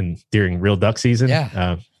during real duck season.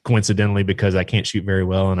 Yeah. Coincidentally, because I can't shoot very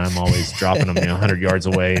well and I'm always dropping them 100 yards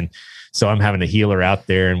away. And so I'm having to heel her out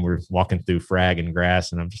there, and we're walking through frag and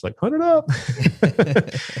grass, and I'm just like, hunt it up.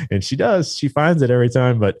 And she does. She finds it every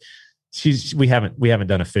time. But we haven't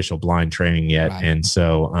done official blind training yet. Right. And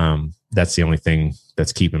so, that's the only thing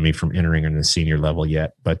that's keeping me from entering in the senior level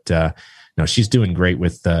yet. But, no, she's doing great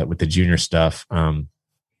with the junior stuff.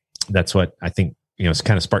 That's what I think, it's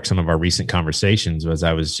kind of sparked some of our recent conversations. Was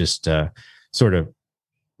I was just sort of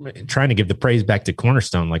trying to give the praise back to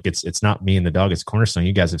Cornerstone. Like it's not me and the dog, it's Cornerstone.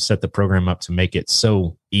 You guys have set the program up to make it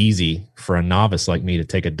so easy for a novice like me to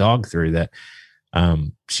take a dog through that.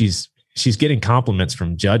 She's getting compliments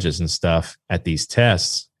from judges and stuff at these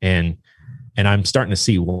tests, and I'm starting to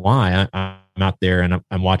see why. I'm out there and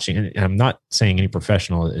I'm watching, and I'm not saying any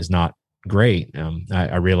professional is not great.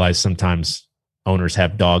 I realize sometimes owners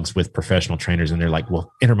have dogs with professional trainers and they're like,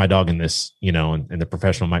 well, enter my dog in this, and the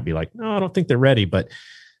professional might be like, no, I don't think they're ready. But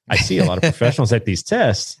I see a lot of professionals at these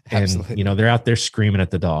tests and, they're out there screaming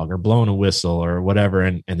at the dog or blowing a whistle or whatever.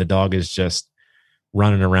 And the dog is just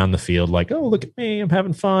running around the field like, oh, look at me, I'm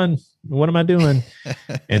having fun. What am I doing?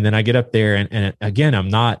 And then I get up there and again, I'm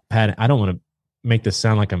not patting. I don't want to make this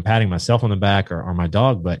sound like I'm patting myself on the back or my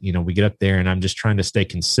dog, but we get up there and I'm just trying to stay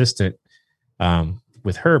consistent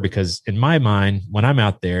with her, because in my mind, when I'm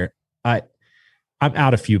out there, I'm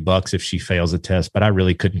out a few bucks if she fails a test, but I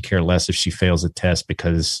really couldn't care less if she fails a test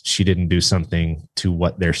because she didn't do something to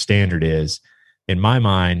what their standard is. In my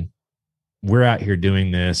mind, we're out here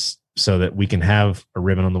doing this so that we can have a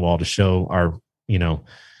ribbon on the wall to show our,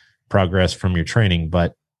 progress from your training,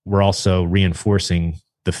 but we're also reinforcing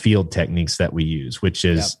the field techniques that we use, which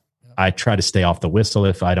is I try to stay off the whistle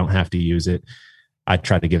if I don't have to use it. I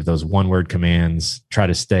try to give those one-word commands, try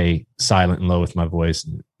to stay silent and low with my voice.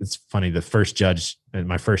 And it's funny, the first judge at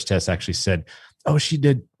my first test actually said, oh, she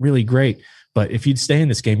did really great, but if you'd stay in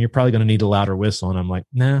this game, you're probably going to need a louder whistle. And I'm like,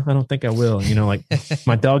 nah, I don't think I will. Like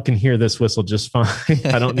my dog can hear this whistle just fine.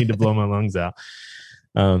 I don't need to blow my lungs out.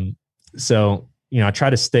 So, I try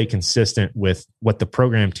to stay consistent with what the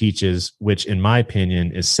program teaches, which in my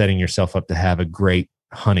opinion is setting yourself up to have a great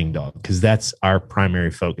hunting dog, because that's our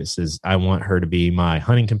primary focus. Is I want her to be my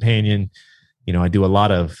hunting companion. I do a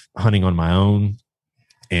lot of hunting on my own,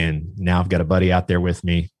 and now I've got a buddy out there with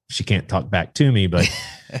me. She can't talk back to me, but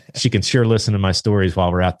she can sure listen to my stories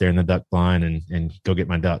while we're out there in the duck blind and go get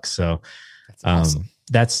my ducks. So that's awesome.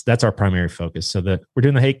 That's our primary focus. So we're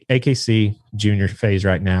doing the AKC junior phase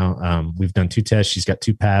right now. We've done 2 tests. She's got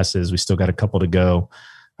 2 passes. We still got a couple to go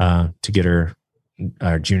to get her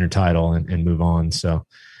our junior title and move on. So,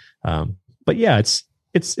 but yeah,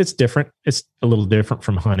 it's different. It's a little different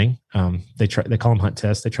from hunting. They call them hunt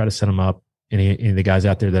tests. They try to set them up. Any of the guys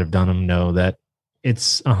out there that have done them know that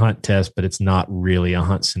it's a hunt test, but it's not really a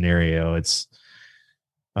hunt scenario. It's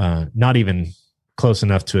not even close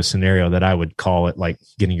enough to a scenario that I would call it like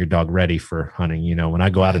getting your dog ready for hunting. When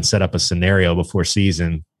I go out and set up a scenario before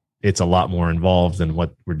season, it's a lot more involved than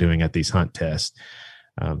what we're doing at these hunt tests.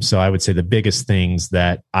 So I would say the biggest things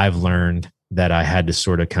that I've learned that I had to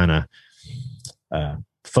sort of kind of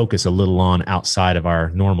focus a little on outside of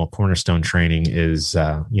our normal Cornerstone training is,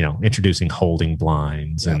 introducing holding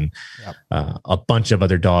blinds and a bunch of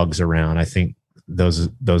other dogs around. I think those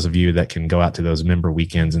of you that can go out to those member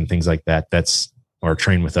weekends and things like that, or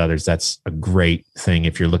train with others, that's a great thing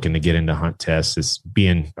if you're looking to get into hunt tests, is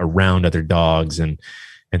being around other dogs and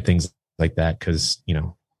things like that. Because,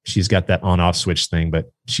 she's got that on-off switch thing,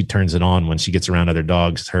 but she turns it on when she gets around other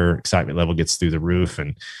dogs. Her excitement level gets through the roof.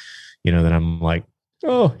 And, then I'm like,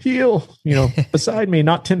 oh, heel, beside me,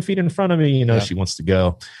 not 10 feet in front of me, she wants to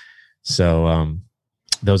go. So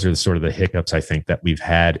those are sort of the hiccups I think that we've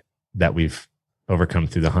had, that we've overcome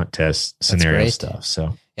through the hunt test scenario stuff.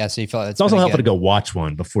 So yeah, so you feel like it's also helpful to go watch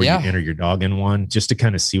one before you enter your dog in one, just to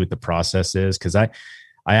kind of see what the process is. Cause I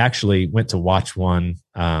actually went to watch one.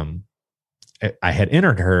 I had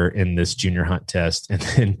entered her in this junior hunt test, and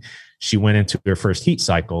then she went into her first heat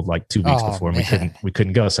cycle like 2 weeks before, and we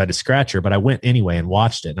couldn't go. So I had to scratch her, but I went anyway and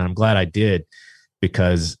watched it. And I'm glad I did,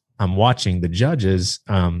 because I'm watching the judges.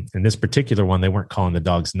 In this particular one, they weren't calling the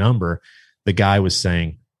dog's number. The guy was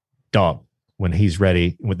saying dog when he's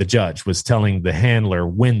ready. With the judge was telling the handler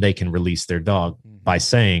when they can release their dog by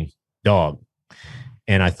saying dog.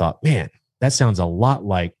 And I thought, man, that sounds a lot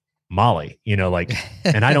like Molly, and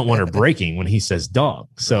I don't want her breaking when he says dog.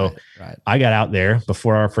 So right. I got out there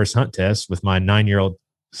before our first hunt test with my 9-year-old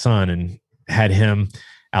son and had him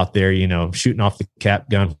out there, shooting off the cap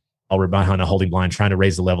gun while we're behind a holding blind, trying to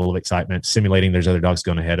raise the level of excitement, simulating there's other dogs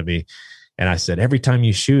going ahead of me. And I said, every time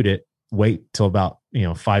you shoot it, wait till about,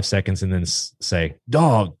 5 seconds and then say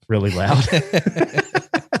dog really loud.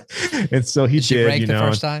 And so he did. She break the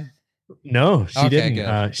first time? No, she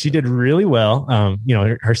didn't. She did really well.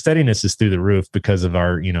 Her steadiness is through the roof because of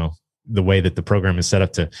our, the way that the program is set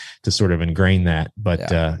up to sort of ingrain that.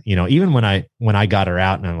 But, even when I got her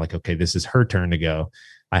out and I'm like, okay, this is her turn to go,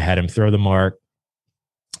 I had him throw the mark.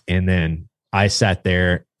 And then I sat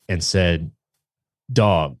there and said,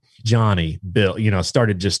 dog, Johnny, Bill,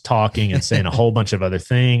 started just talking and saying a whole bunch of other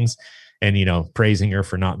things and, praising her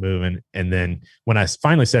for not moving. And then when I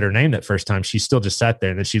finally said her name that first time, she still just sat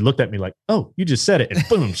there and then she looked at me like, oh, you just said it. And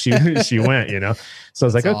boom, she went, So I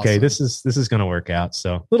was like, okay, this is going to work out.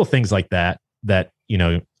 So little things like that,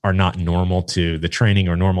 are not normal to the training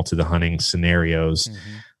or normal to the hunting scenarios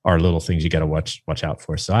are little things you got to watch out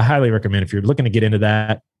for. So I highly recommend if you're looking to get into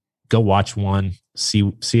that, go watch one,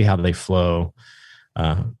 see how they flow,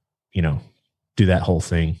 do that whole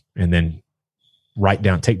thing and then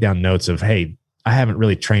take down notes of, hey, I haven't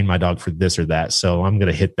really trained my dog for this or that. So I'm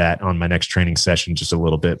going to hit that on my next training session just a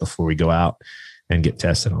little bit before we go out and get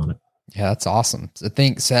tested on it. Yeah, that's awesome. So I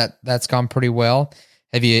think that's gone pretty well.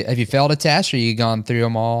 Have you failed a test or you gone through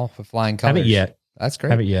them all with flying colors? Haven't yet. That's great.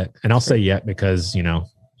 Haven't yet. And I'll say yet because,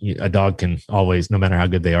 a dog can always, no matter how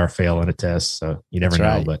good they are, fail in a test. So you never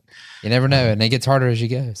know, but you never know. And it gets harder as you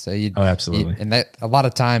go. So absolutely. And that a lot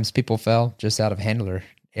of times people fail just out of handler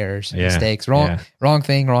errors, mistakes, wrong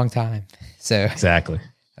thing, wrong time. So exactly.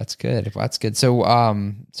 That's good. That's good. So,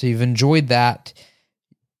 so you've enjoyed that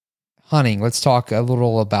hunting. Let's talk a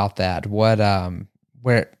little about that. What,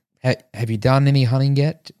 where have you done any hunting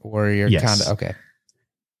yet or you're kind of, okay.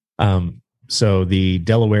 So the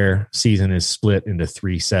Delaware season is split into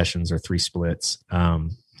 3 sessions or 3 splits.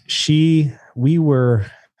 We were,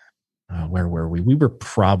 where were we? We were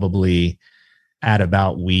probably at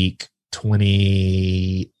about week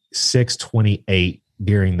 26, 28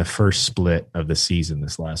 during the first split of the season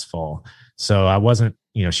this last fall. So I wasn't,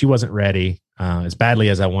 she wasn't ready as badly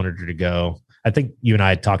as I wanted her to go. I think you and I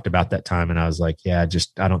had talked about that time and I was like, I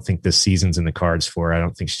don't think this season's in the cards for her. I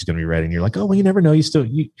don't think she's going to be ready. And you're like, oh, well, you never know.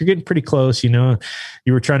 You're getting pretty close. You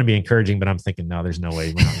were trying to be encouraging, but I'm thinking, no, there's no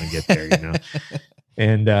way we're not going to get there,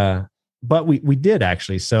 And, but we did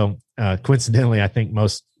actually. So, coincidentally, I think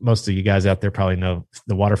most of you guys out there probably know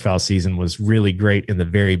the waterfowl season was really great in the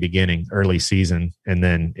very beginning, early season. And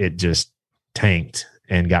then it just tanked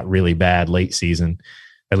and got really bad late season.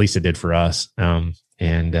 At least it did for us.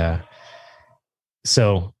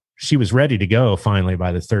 So she was ready to go finally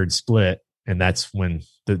by the 3rd split. And that's when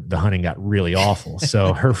the hunting got really awful.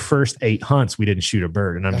 So her first 8 hunts, we didn't shoot a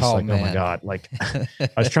bird. And I'm just oh my God, like I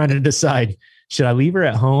was trying to decide, should I leave her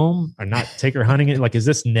at home or not take her hunting? Like, is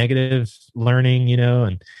this negative learning,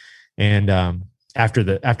 and after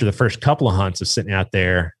the first couple of hunts of sitting out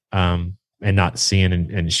there, and not seeing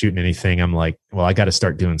and shooting anything, I'm like, well, I got to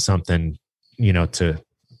start doing something, to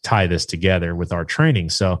tie this together with our training.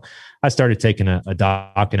 So I started taking a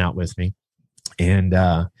Docken out with me and,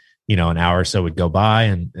 an hour or so would go by.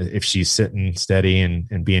 And if she's sitting steady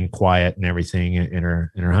and being quiet and everything in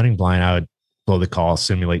her hunting blind, I would blow the call,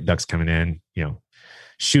 simulate ducks coming in,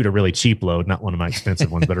 shoot a really cheap load, not one of my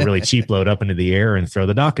expensive ones, but a really cheap load up into the air and throw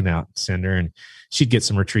the Docken out, send her, and she'd get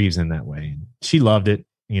some retrieves in that way. And she loved it.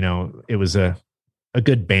 It was a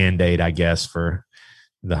good Band-Aid, I guess, for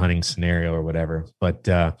the hunting scenario or whatever. But,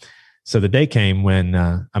 so the day came when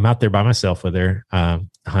I'm out there by myself with her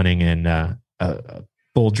hunting and a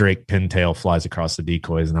bull drake pintail flies across the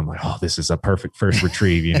decoys. And I'm like, oh, this is a perfect first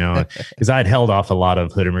retrieve, because I had held off a lot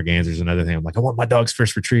of hooded mergansers and other things. I'm like, I want my dog's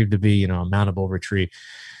first retrieve to be, a mountable retrieve.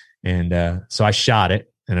 And so I shot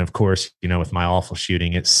it. And of course, with my awful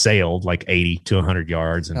shooting, it sailed like 80 to 100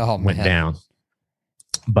 yards and went down.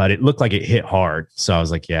 But it looked like it hit hard. So I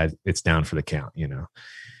was like, yeah, it's down for the count,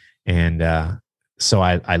 And so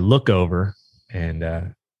I look over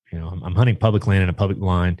and, I'm hunting public land in a public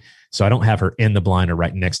blind. So I don't have her in the blind or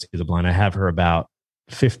right next to the blind. I have her about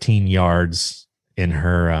 15 yards in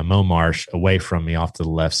her mow marsh away from me off to the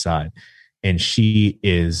left side. And she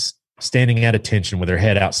is standing at attention with her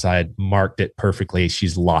head outside, marked it perfectly.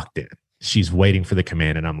 She's locked in. She's waiting for the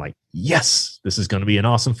command. And I'm like, yes, this is going to be an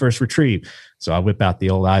awesome first retrieve. So I whip out the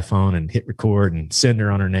old iPhone and hit record and send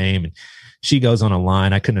her on her name. And she goes on a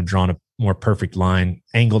line. I couldn't have drawn a more perfect line,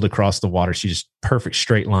 angled across the water. She just perfect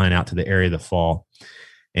straight line out to the area of the fall.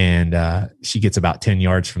 And she gets about 10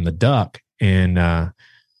 yards from the duck. And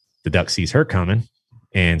the duck sees her coming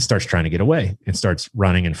and starts trying to get away and starts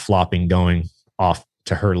running and flopping, going off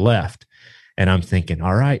to her left. And I'm thinking,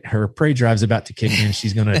 all right, her prey drive's about to kick in.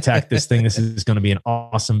 She's going to attack this thing. This is going to be an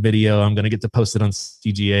awesome video. I'm going to get to post it on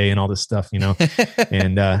CGA and all this stuff,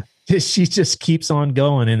 And she just keeps on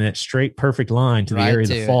going in that straight, perfect line to the area of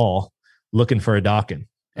the fall, looking for a Docken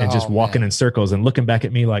and just walking in circles and looking back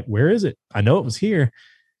at me like, where is it? I know it was here.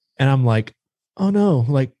 And I'm like, oh no,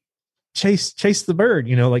 like chase the bird,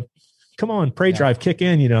 like come on, prey drive, kick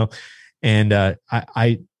in, and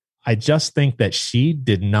I just think that she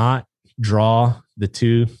did not draw the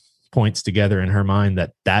 2 points together in her mind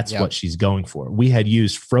that's what she's going for. We had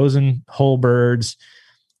used frozen whole birds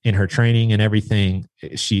in her training and everything.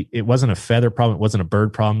 It wasn't a feather problem. It wasn't a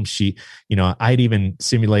bird problem. I'd even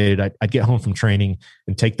simulated, I'd get home from training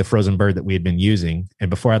and take the frozen bird that we had been using. And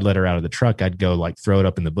before I'd let her out of the truck, I'd go like throw it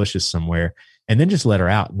up in the bushes somewhere and then just let her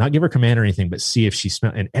out, not give her command or anything, but see if she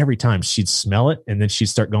smelled. And every time she'd smell it, and then she'd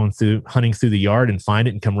start hunting through the yard and find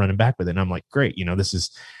it and come running back with it. And I'm like, great. This is,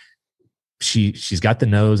 she's got the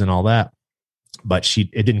nose and all that, but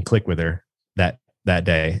it didn't click with her that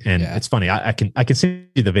day. And it's funny. I can send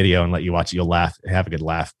you the video and let you watch it. You'll laugh, have a good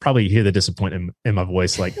laugh. Probably hear the disappointment in my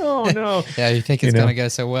voice. Like, oh no. Yeah. You think it's going to go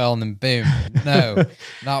so well, and then boom, no,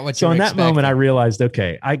 not what so you're in that expecting. moment, I realized,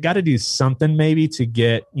 okay, I got to do something maybe to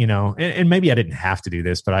get, and maybe I didn't have to do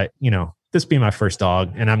this, but this being my first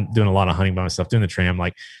dog, and I'm doing a lot of hunting by myself, doing the training. I'm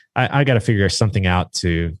like, I got to figure something out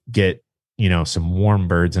to get, some warm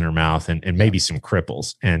birds in her mouth and maybe some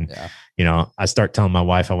cripples. And, I start telling my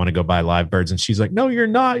wife I want to go buy live birds, and she's like, no, you're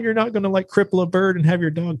not going to like cripple a bird and have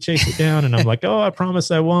your dog chase it down. And I'm like, oh, I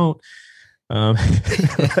promise I won't.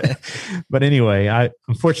 But anyway,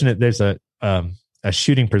 I'm fortunate there's a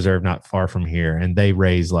shooting preserve not far from here, and they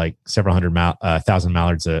raise like several hundred thousand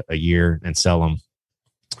mallards a year and sell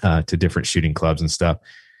them to different shooting clubs and stuff.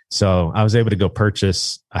 So I was able to go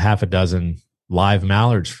purchase a half a dozen live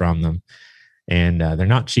mallards from them. And they're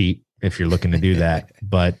not cheap if you're looking to do that,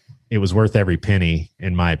 but it was worth every penny,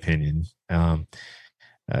 in my opinion.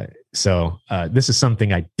 So this is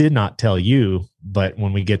something I did not tell you, but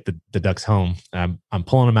when we get the ducks home, I'm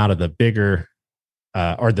pulling them out of the bigger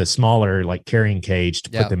or the smaller like carrying cage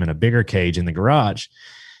to put them in a bigger cage in the garage.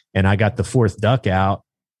 And I got the 4th duck out,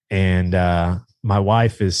 and my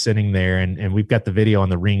wife is sitting there, and we've got the video on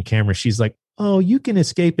the Ring camera. She's like, oh, you can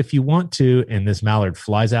escape if you want to. And this mallard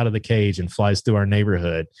flies out of the cage and flies through our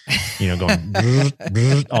neighborhood,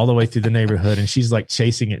 going all the way through the neighborhood. And she's like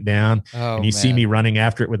chasing it down. Oh, and you see me running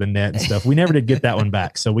after it with a net and stuff. We never did get that one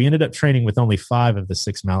back. So we ended up training with only 5 of the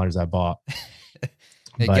 6 mallards I bought.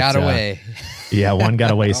 It got away. Yeah, one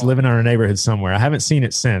got away. It's living in our neighborhood somewhere. I haven't seen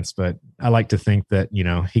it since, but I like to think that,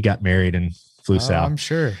 he got married and flew south. I'm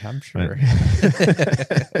sure.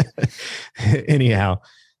 Anyhow,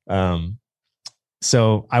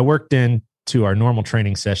 so I worked into our normal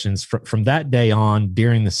training sessions from that day on.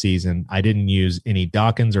 During the season, I didn't use any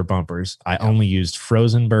Dawkins or bumpers. I only used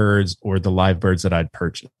frozen birds or the live birds that I'd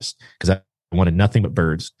purchased, because I wanted nothing but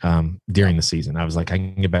birds during the season. I was like, I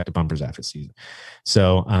can get back to bumpers after the season.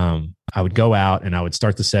 So I would go out and I would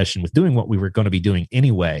start the session with doing what we were going to be doing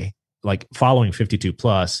anyway, like following 52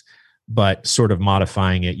 plus, but sort of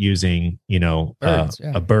modifying it using,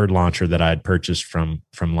 a bird launcher that I had purchased from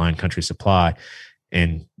Lion Country Supply,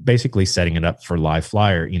 and basically setting it up for live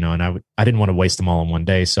flyer, and I didn't want to waste them all in one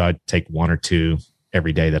day. So I'd take 1 or 2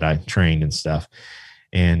 every day that I trained and stuff.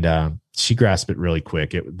 And she grasped it really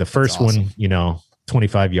quick. The first one,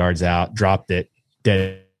 25 yards out, dropped it,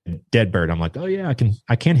 dead bird. I'm like, oh yeah,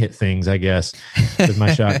 I can hit things, I guess, with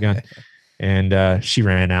my shotgun. And she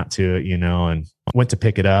ran out to it, and went to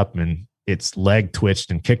pick it up, and its leg twitched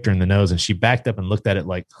and kicked her in the nose. And she backed up and looked at it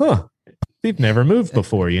like, they've never moved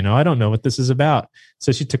before. I don't know what this is about.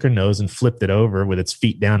 So she took her nose and flipped it over with its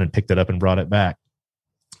feet down and picked it up and brought it back.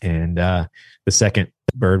 And the second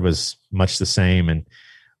bird was much the same. And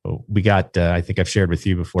we got, I think I've shared with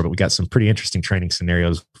you before, but we got some pretty interesting training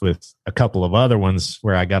scenarios with a couple of other ones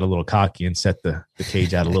where I got a little cocky and set the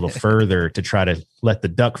cage out a little further to try to let the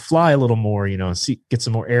duck fly a little more, get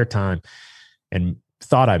some more air time, and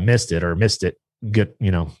thought I missed it good,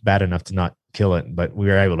 bad enough to not kill it. But we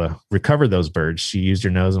were able to recover those birds. She used her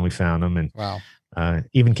nose and we found them, and wow.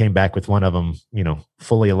 Even came back with one of them,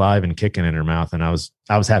 fully alive and kicking in her mouth. And I was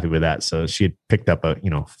happy with that. So she had picked up a,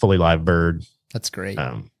 fully live bird. That's great.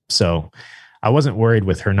 So I wasn't worried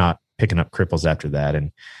with her not picking up cripples after that.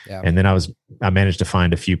 And then I managed to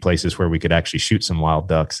find a few places where we could actually shoot some wild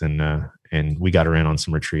ducks, and we got her in on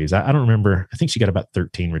some retrieves. I don't remember. I think she got about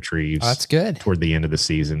 13 retrieves. Oh, that's good. Toward the end of the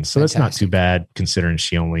season. So That's not too bad considering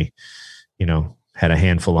she only, had a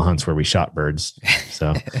handful of hunts where we shot birds.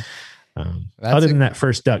 So other than that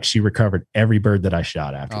first duck, she recovered every bird that I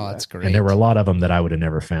shot after that. That's great. And there were a lot of them that I would have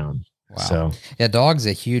never found. Wow. So yeah, dog's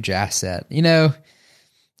a huge asset.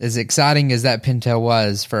 As exciting as that pintail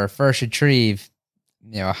was for a first retrieve,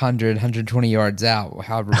 100, 120 yards out,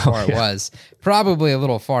 however far it was, probably a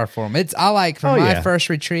little far for him. My first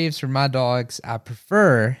retrieves for my dogs, I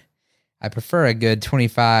prefer a good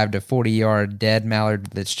 25 to 40 yard dead mallard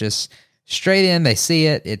that's just straight in. They see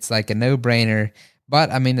it. It's like a no brainer. But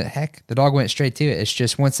I mean, heck, the dog went straight to it. It's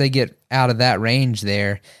just once they get out of that range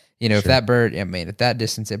there, you know, if that bird, I mean, at that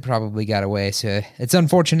distance, it probably got away. So it's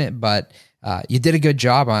unfortunate, but you did a good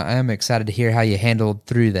job. I am excited to hear how you handled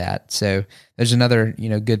through that. So there's another, you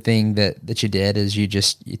know, good thing that you did is you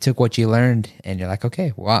took what you learned and you're like,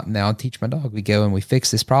 okay, well, now I'll teach my dog. We go and we fix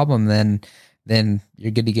this problem, then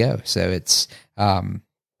you're good to go. So it's,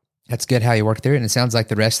 that's good how you work through it. And it sounds like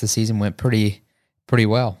the rest of the season went pretty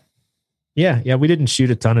well. Yeah. We didn't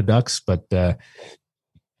shoot a ton of ducks, but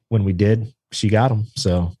when we did, she got them.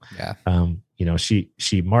 So, you know, she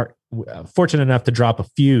marked, fortunate enough to drop a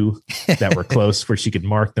few that were close where she could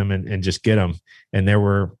mark them and just get them. And there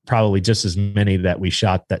were probably just as many that we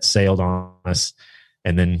shot that sailed on us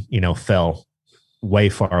and then, you know, fell way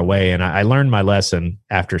far away. And I learned my lesson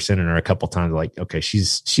after sending her a couple times, like, okay,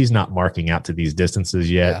 she's not marking out to these distances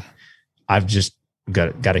yet. Yeah. I've just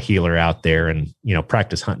got to heel her out there and, you know,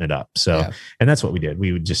 practice hunting it up. So, and that's what we did.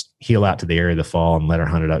 We would just heel out to the area of the fall and let her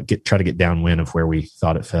hunt it up, try to get downwind of where we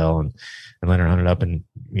thought it fell and let her hunt it up. And,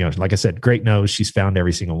 you know, like I said, great nose. She's found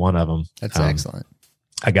every single one of them. That's excellent.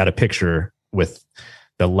 I got a picture with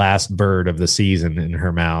the last bird of the season in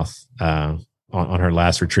her mouth, on her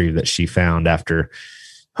last retrieve that she found after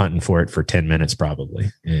hunting for it for 10 minutes, probably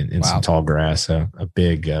in some tall grass, a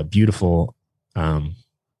big, beautiful,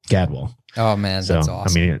 gadwall. Oh man, so, that's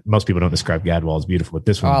awesome. I mean, most people don't describe gadwall as beautiful, but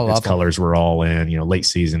this one, its colors were all in, you know, late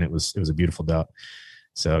season. It was a beautiful duck.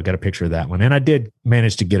 So I got a picture of that one. And I did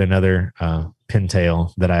manage to get another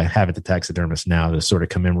pintail that I have at the taxidermist now to sort of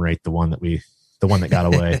commemorate the one that got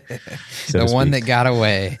away. The one that got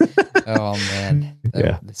away. Oh man.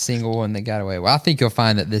 The single one that got away. Well, I think you'll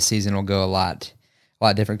find that this season will go a lot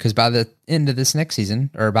different because by the end of this next season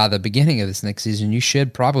or by the beginning of this next season, you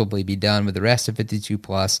should probably be done with the rest of 52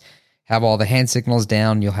 plus, have all the hand signals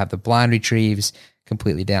down. You'll have the blind retrieves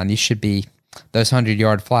completely down. You should be those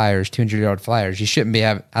 100-yard flyers, 200-yard flyers. You shouldn't be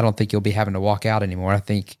I don't think you'll be having to walk out anymore. I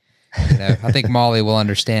think Molly will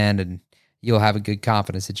understand and you'll have a good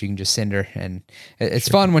confidence that you can just send her. And it's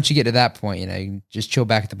fun once you get to that point, you know, you can just chill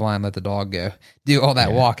back at the blind, let the dog go, do all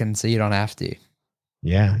that walking so you don't have to.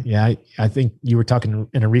 Yeah. I think you were talking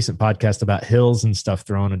in a recent podcast about hills and stuff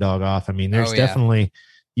throwing a dog off. I mean, there's definitely,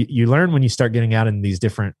 you learn when you start getting out in these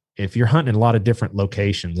different, if you're hunting in a lot of different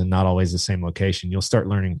locations and not always the same location, you'll start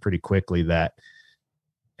learning pretty quickly that,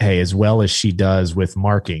 hey, as well as she does with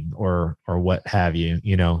marking or what have you,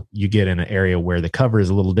 you know, you get in an area where the cover is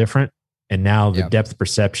a little different. And now the depth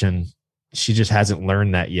perception, she just hasn't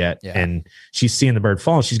learned that yet. Yeah. And she's seeing the bird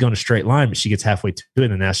fall and she's going a straight line, but she gets halfway to it.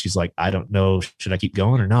 And now she's like, I don't know, should I keep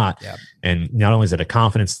going or not? Yeah. And not only is it a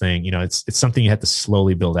confidence thing, you know, it's something you have to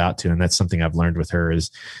slowly build out to. And that's something I've learned with her is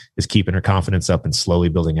keeping her confidence up and slowly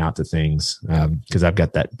building out to things. Cause I've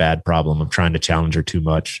got that bad problem of trying to challenge her too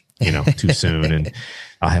much, you know, too soon. And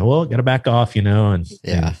got to back off, you know, and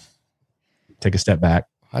take a step back.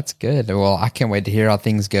 That's good. Well, I can't wait to hear how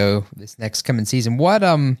things go this next coming season.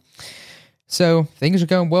 So things are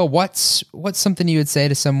going well. What's something you would say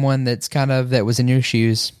to someone that's that was in your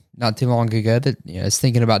shoes not too long ago that, you know, is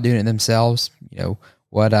thinking about doing it themselves? You know,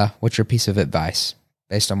 what's your piece of advice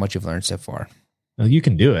based on what you've learned so far? Well, you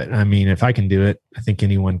can do it. I mean, if I can do it, I think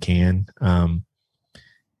anyone can.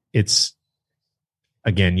 It's,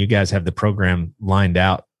 again, you guys have the program lined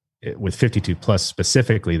out with 52 plus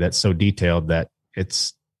specifically. That's so detailed that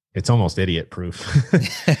it's almost idiot proof.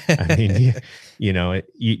 I mean, you know,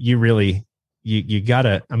 you really, you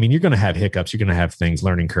gotta, I mean, you're going to have hiccups. You're going to have things,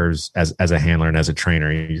 learning curves as a handler and as a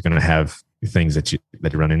trainer. You're going to have things that you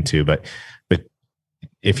run into, but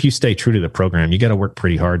if you stay true to the program, you got to work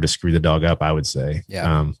pretty hard to screw the dog up, I would say.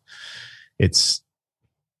 Yeah. It's,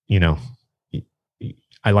 you know,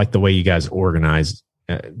 I like the way you guys organize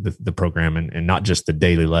the program and not just the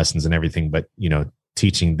daily lessons and everything, but, you know,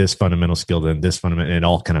 teaching this fundamental skill and this fundamental, it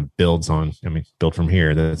all kind of builds on, I mean, build from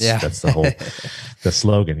here. That's the whole, the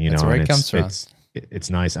slogan, you that's know, where and it comes from. It's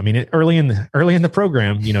nice. I mean, early in the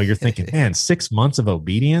program, you know, you're thinking, man, 6 months of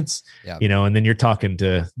obedience, you know, and then you're talking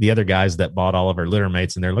to the other guys that bought all of our litter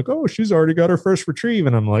mates and they're like, oh, she's already got her first retrieve.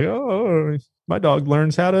 And I'm like, oh, my dog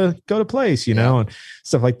learns how to go to place, you know, and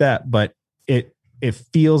stuff like that. But it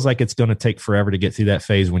feels like it's going to take forever to get through that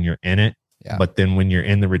phase when you're in it. Yeah. But then when you're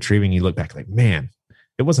in the retrieving, you look back like, man,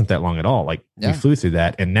 it wasn't that long at all. Like we flew through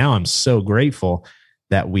that. And now I'm so grateful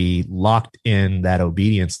that we locked in that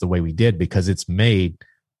obedience the way we did, because it's made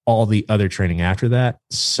all the other training after that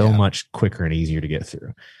so much quicker and easier to get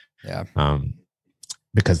through. Yeah.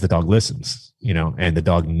 Because the dog listens, you know, and the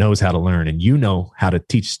dog knows how to learn, and you know how to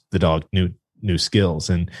teach the dog new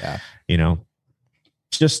skills. And, you know,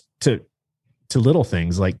 just to little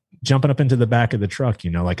things like jumping up into the back of the truck,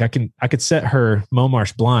 like I could set her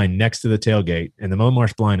Momarsh blind next to the tailgate, and the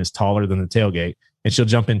Momarsh blind is taller than the tailgate, and she'll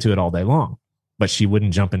jump into it all day long, but she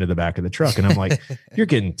wouldn't jump into the back of the truck. And I'm like, you're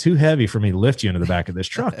getting too heavy for me to lift you into the back of this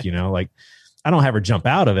truck. Like I don't have her jump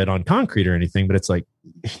out of it on concrete or anything, but it's like,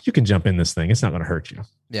 you can jump in this thing. It's not going to hurt you.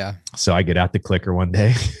 Yeah. So I get out the clicker one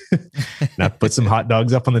day and I put some hot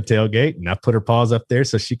dogs up on the tailgate, and I put her paws up there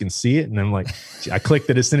so she can see it. And I'm like, I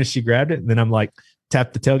clicked it as soon as she grabbed it. And then I'm like,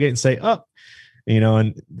 tap the tailgate and say up,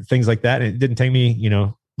 and things like that. And it didn't take me,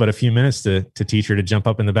 but a few minutes to teach her to jump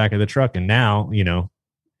up in the back of the truck. And now,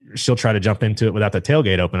 she'll try to jump into it without the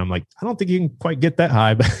tailgate open. I'm like, I don't think you can quite get that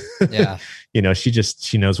high, but yeah,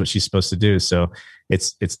 she knows what she's supposed to do. So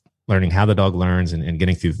it's learning how the dog learns and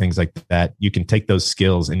getting through things like that. You can take those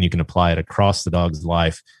skills and you can apply it across the dog's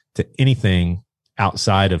life to anything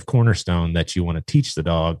outside of Cornerstone that you want to teach the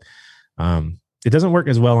dog. It doesn't work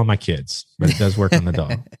as well on my kids, but it does work on the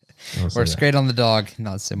dog. Works great on the dog,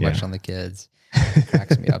 not so much on the kids.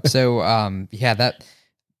 Cracks me up. So,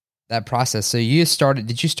 that process. So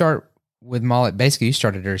did you start with Molly? Basically you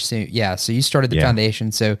started her soon. Yeah. So you started the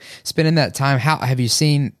foundation. So spending that time, how's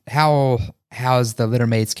the litter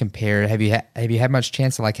mates compare? Have you had much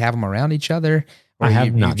chance to have them around each other? I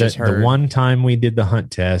have not. The one time we did the hunt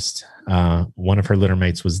test, one of her litter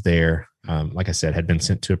mates was there. Like I said, had been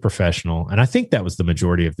sent to a professional. And I think that was the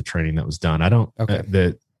majority of the training that was done. I don't,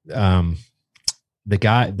 the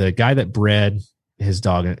guy that bred his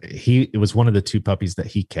dog, it was one of the two puppies that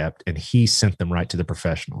he kept, and he sent them right to the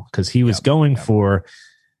professional because he was going for,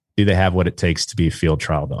 do they have what it takes to be a field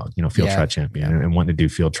trial dog, field trial champion and wanting to do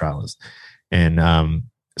field trials. And,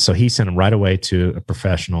 so he sent them right away to a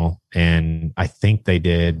professional, and I think they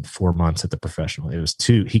did 4 months at the professional. It was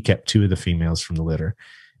he kept 2 of the females from the litter,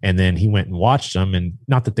 and then he went and watched them, and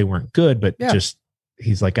not that they weren't good, but just,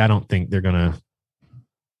 he's like, I don't think they're going to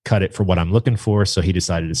cut it for what I'm looking for. So he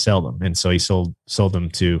decided to sell them. And so he sold them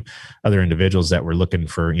to other individuals that were looking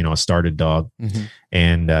for, a started dog. Mm-hmm.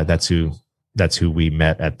 And that's who we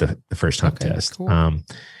met at the first hunt test. Cool.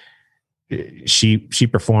 She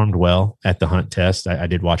performed well at the hunt test. I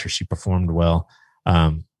did watch her. She performed well.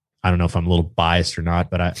 I don't know if I'm a little biased or not,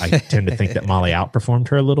 but I tend to think that Molly outperformed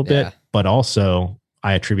her a little bit, but also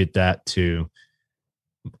I attribute that to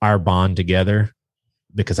our bond together,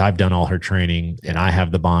 because I've done all her training and I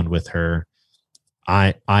have the bond with her.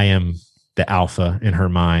 I am the alpha in her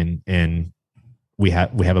mind, and we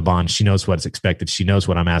have a bond. She knows what's expected. She knows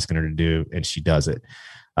what I'm asking her to do, and she does it.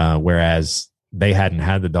 Whereas they hadn't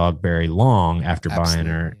had the dog very long after buying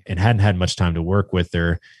her and hadn't had much time to work with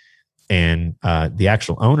her. And the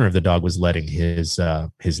actual owner of the dog was letting his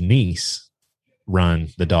niece run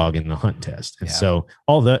the dog in the hunt test. And so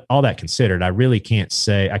all that considered, I really can't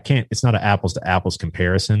say, it's not an apples to apples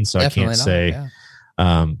comparison. So definitely I can't say,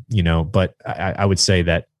 but I would say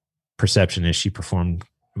that perception is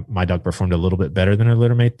my dog performed a little bit better than her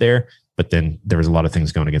litter mate there, but then there was a lot of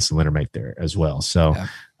things going against the litter mate there as well. So,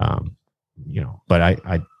 but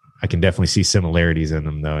I can definitely see similarities in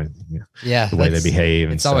them though. The way they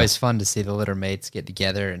behave. It's always fun to see the litter mates get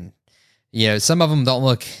together, and, some of them don't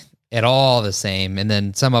look at all the same. And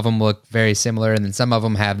then some of them look very similar, and then some of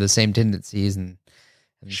them have the same tendencies, and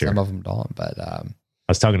some of them don't. But I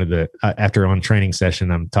was talking to after on training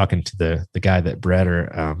session, I'm talking to the guy that bred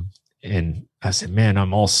her. And I said, man,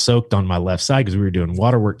 I'm all soaked on my left side because we were doing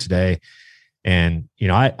water work today. And,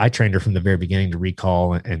 I trained her from the very beginning to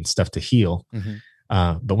recall and stuff to heel.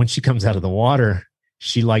 Mm-hmm. But when she comes out of the water,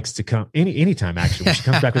 she likes to come anytime actually, when she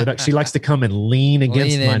comes back with the duck, she likes to come and lean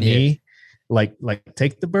against my knee. Like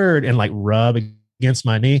take the bird and rub against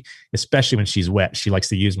my knee, especially when she's wet. She likes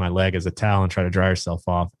to use my leg as a towel and try to dry herself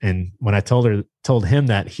off. And when I told him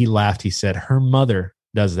that, he laughed. He said, her mother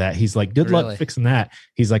does that. He's like, good luck fixing that.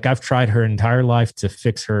 He's like, I've tried her entire life to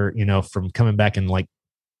fix her, from coming back and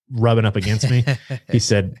rubbing up against me. He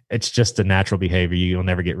said, it's just a natural behavior you'll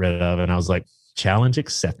never get rid of. And I was like, challenge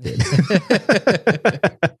accepted.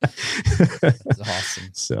 That's awesome.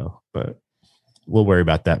 So, but we'll worry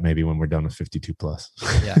about that maybe when we're done with 52 plus.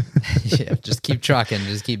 Yeah. Just keep trucking.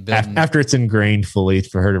 Just keep building. After it's ingrained fully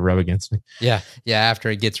for her to rub against me. Yeah. After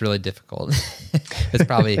it gets really difficult.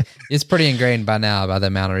 It's pretty ingrained by now by the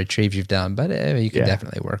amount of retrieves you've done, but you can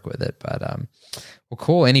definitely work with it. But, well,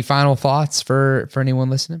 cool. Any final thoughts for anyone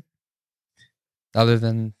listening other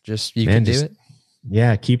than just can do it?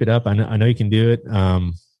 Yeah. Keep it up. I know you can do it.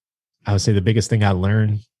 I would say the biggest thing I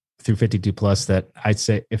learned through 52 plus that I'd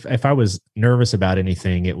say if I was nervous about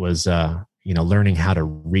anything, it was, learning how to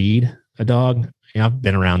read a dog. I've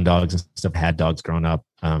been around dogs and stuff, had dogs growing up.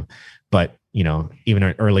 But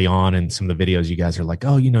even early on in some of the videos, you guys are like,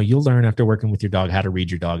 oh, you'll learn after working with your dog how to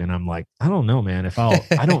read your dog. And I'm like, I don't know, man.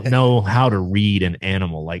 I don't know how to read an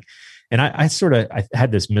animal. Like, and I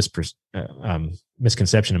had this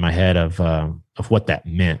misconception in my head of what that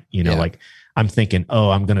meant, like I'm thinking, oh,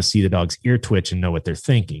 I'm going to see the dog's ear twitch and know what they're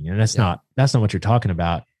thinking. And that's not what you're talking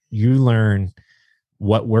about. You learn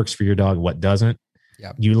what works for your dog, what doesn't.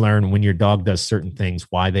 Yep. You learn when your dog does certain things,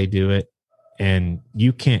 why they do it. And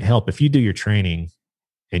you can't help, if you do your training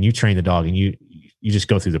and you train the dog and you just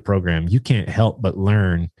go through the program, you can't help but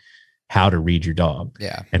learn how to read your dog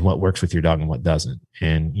and what works with your dog and what doesn't.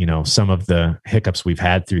 And, some of the hiccups we've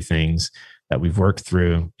had through things that we've worked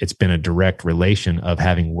through, it's been a direct relation of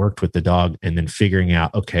having worked with the dog and then figuring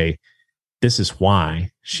out, okay, this is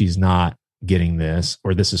why she's not getting this,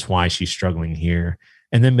 or this is why she's struggling here.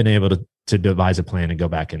 And then been able to devise a plan and go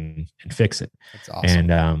back and fix it. That's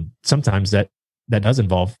awesome. And sometimes that does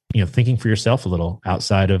involve, thinking for yourself a little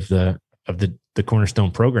outside of the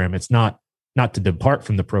Cornerstone program. It's not to depart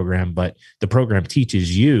from the program, but the program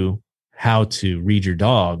teaches you how to read your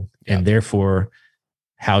dog and therefore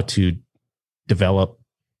how to develop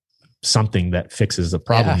something that fixes the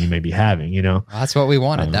problem you may be having, Well, that's what we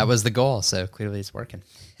wanted. That was the goal. So clearly it's working.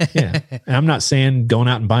 Yeah. And I'm not saying going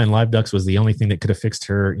out and buying live ducks was the only thing that could have fixed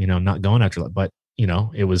her, not going after it, but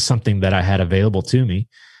it was something that I had available to me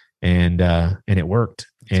and it worked.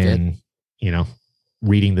 That's and, good.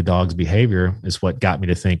 Reading the dog's behavior is what got me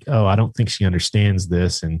to think, oh, I don't think she understands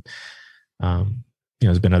this. And,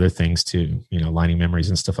 there's been other things too, lining memories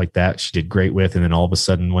and stuff like that. She did great with, and then all of a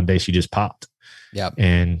sudden one day she just popped. Yep.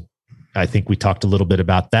 And I think we talked a little bit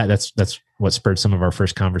about that. That's what spurred some of our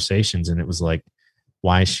first conversations. And it was like,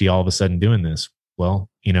 why is she all of a sudden doing this? Well,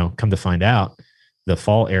 come to find out, the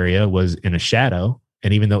fall area was in a shadow.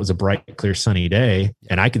 And even though it was a bright, clear, sunny day,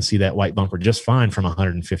 and I can see that white bumper just fine from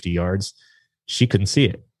 150 yards, she couldn't see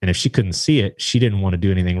it. And if she couldn't see it, she didn't want to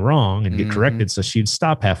do anything wrong and get corrected. So she'd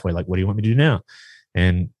stop halfway. Like, what do you want me to do now?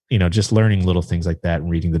 And, just learning little things like that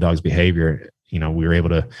and reading the dog's behavior, we were able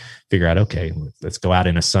to figure out, okay, let's go out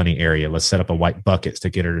in a sunny area. Let's set up a white bucket to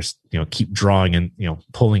get her to, keep drawing and,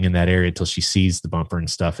 pulling in that area until she sees the bumper and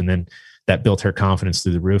stuff. And then that built her confidence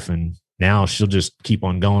through the roof. And now she'll just keep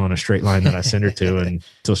on going on a straight line that I send her to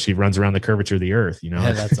until she runs around the curvature of the earth,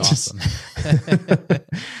 Yeah, that's awesome.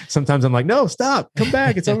 Sometimes I'm like, no, stop, come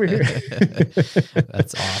back. It's over here.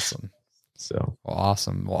 That's awesome. So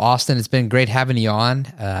awesome. Well, Austin, it's been great having you on.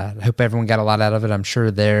 I hope everyone got a lot out of it. I'm sure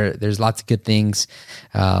there's lots of good things,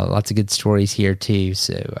 lots of good stories here too.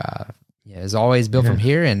 So as always, Bill from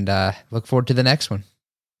here, and look forward to the next one.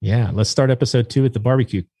 Yeah, let's start episode 2 with the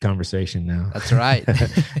barbecue conversation now. That's right.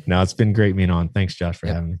 No, it's been great being on. Thanks, Josh, for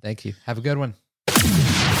having me. Thank you. Have a good one.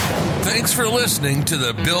 Thanks for listening to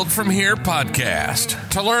the Build From Here podcast.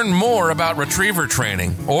 To learn more about retriever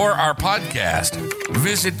training or our podcast,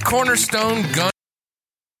 visit cornerstonegun.com.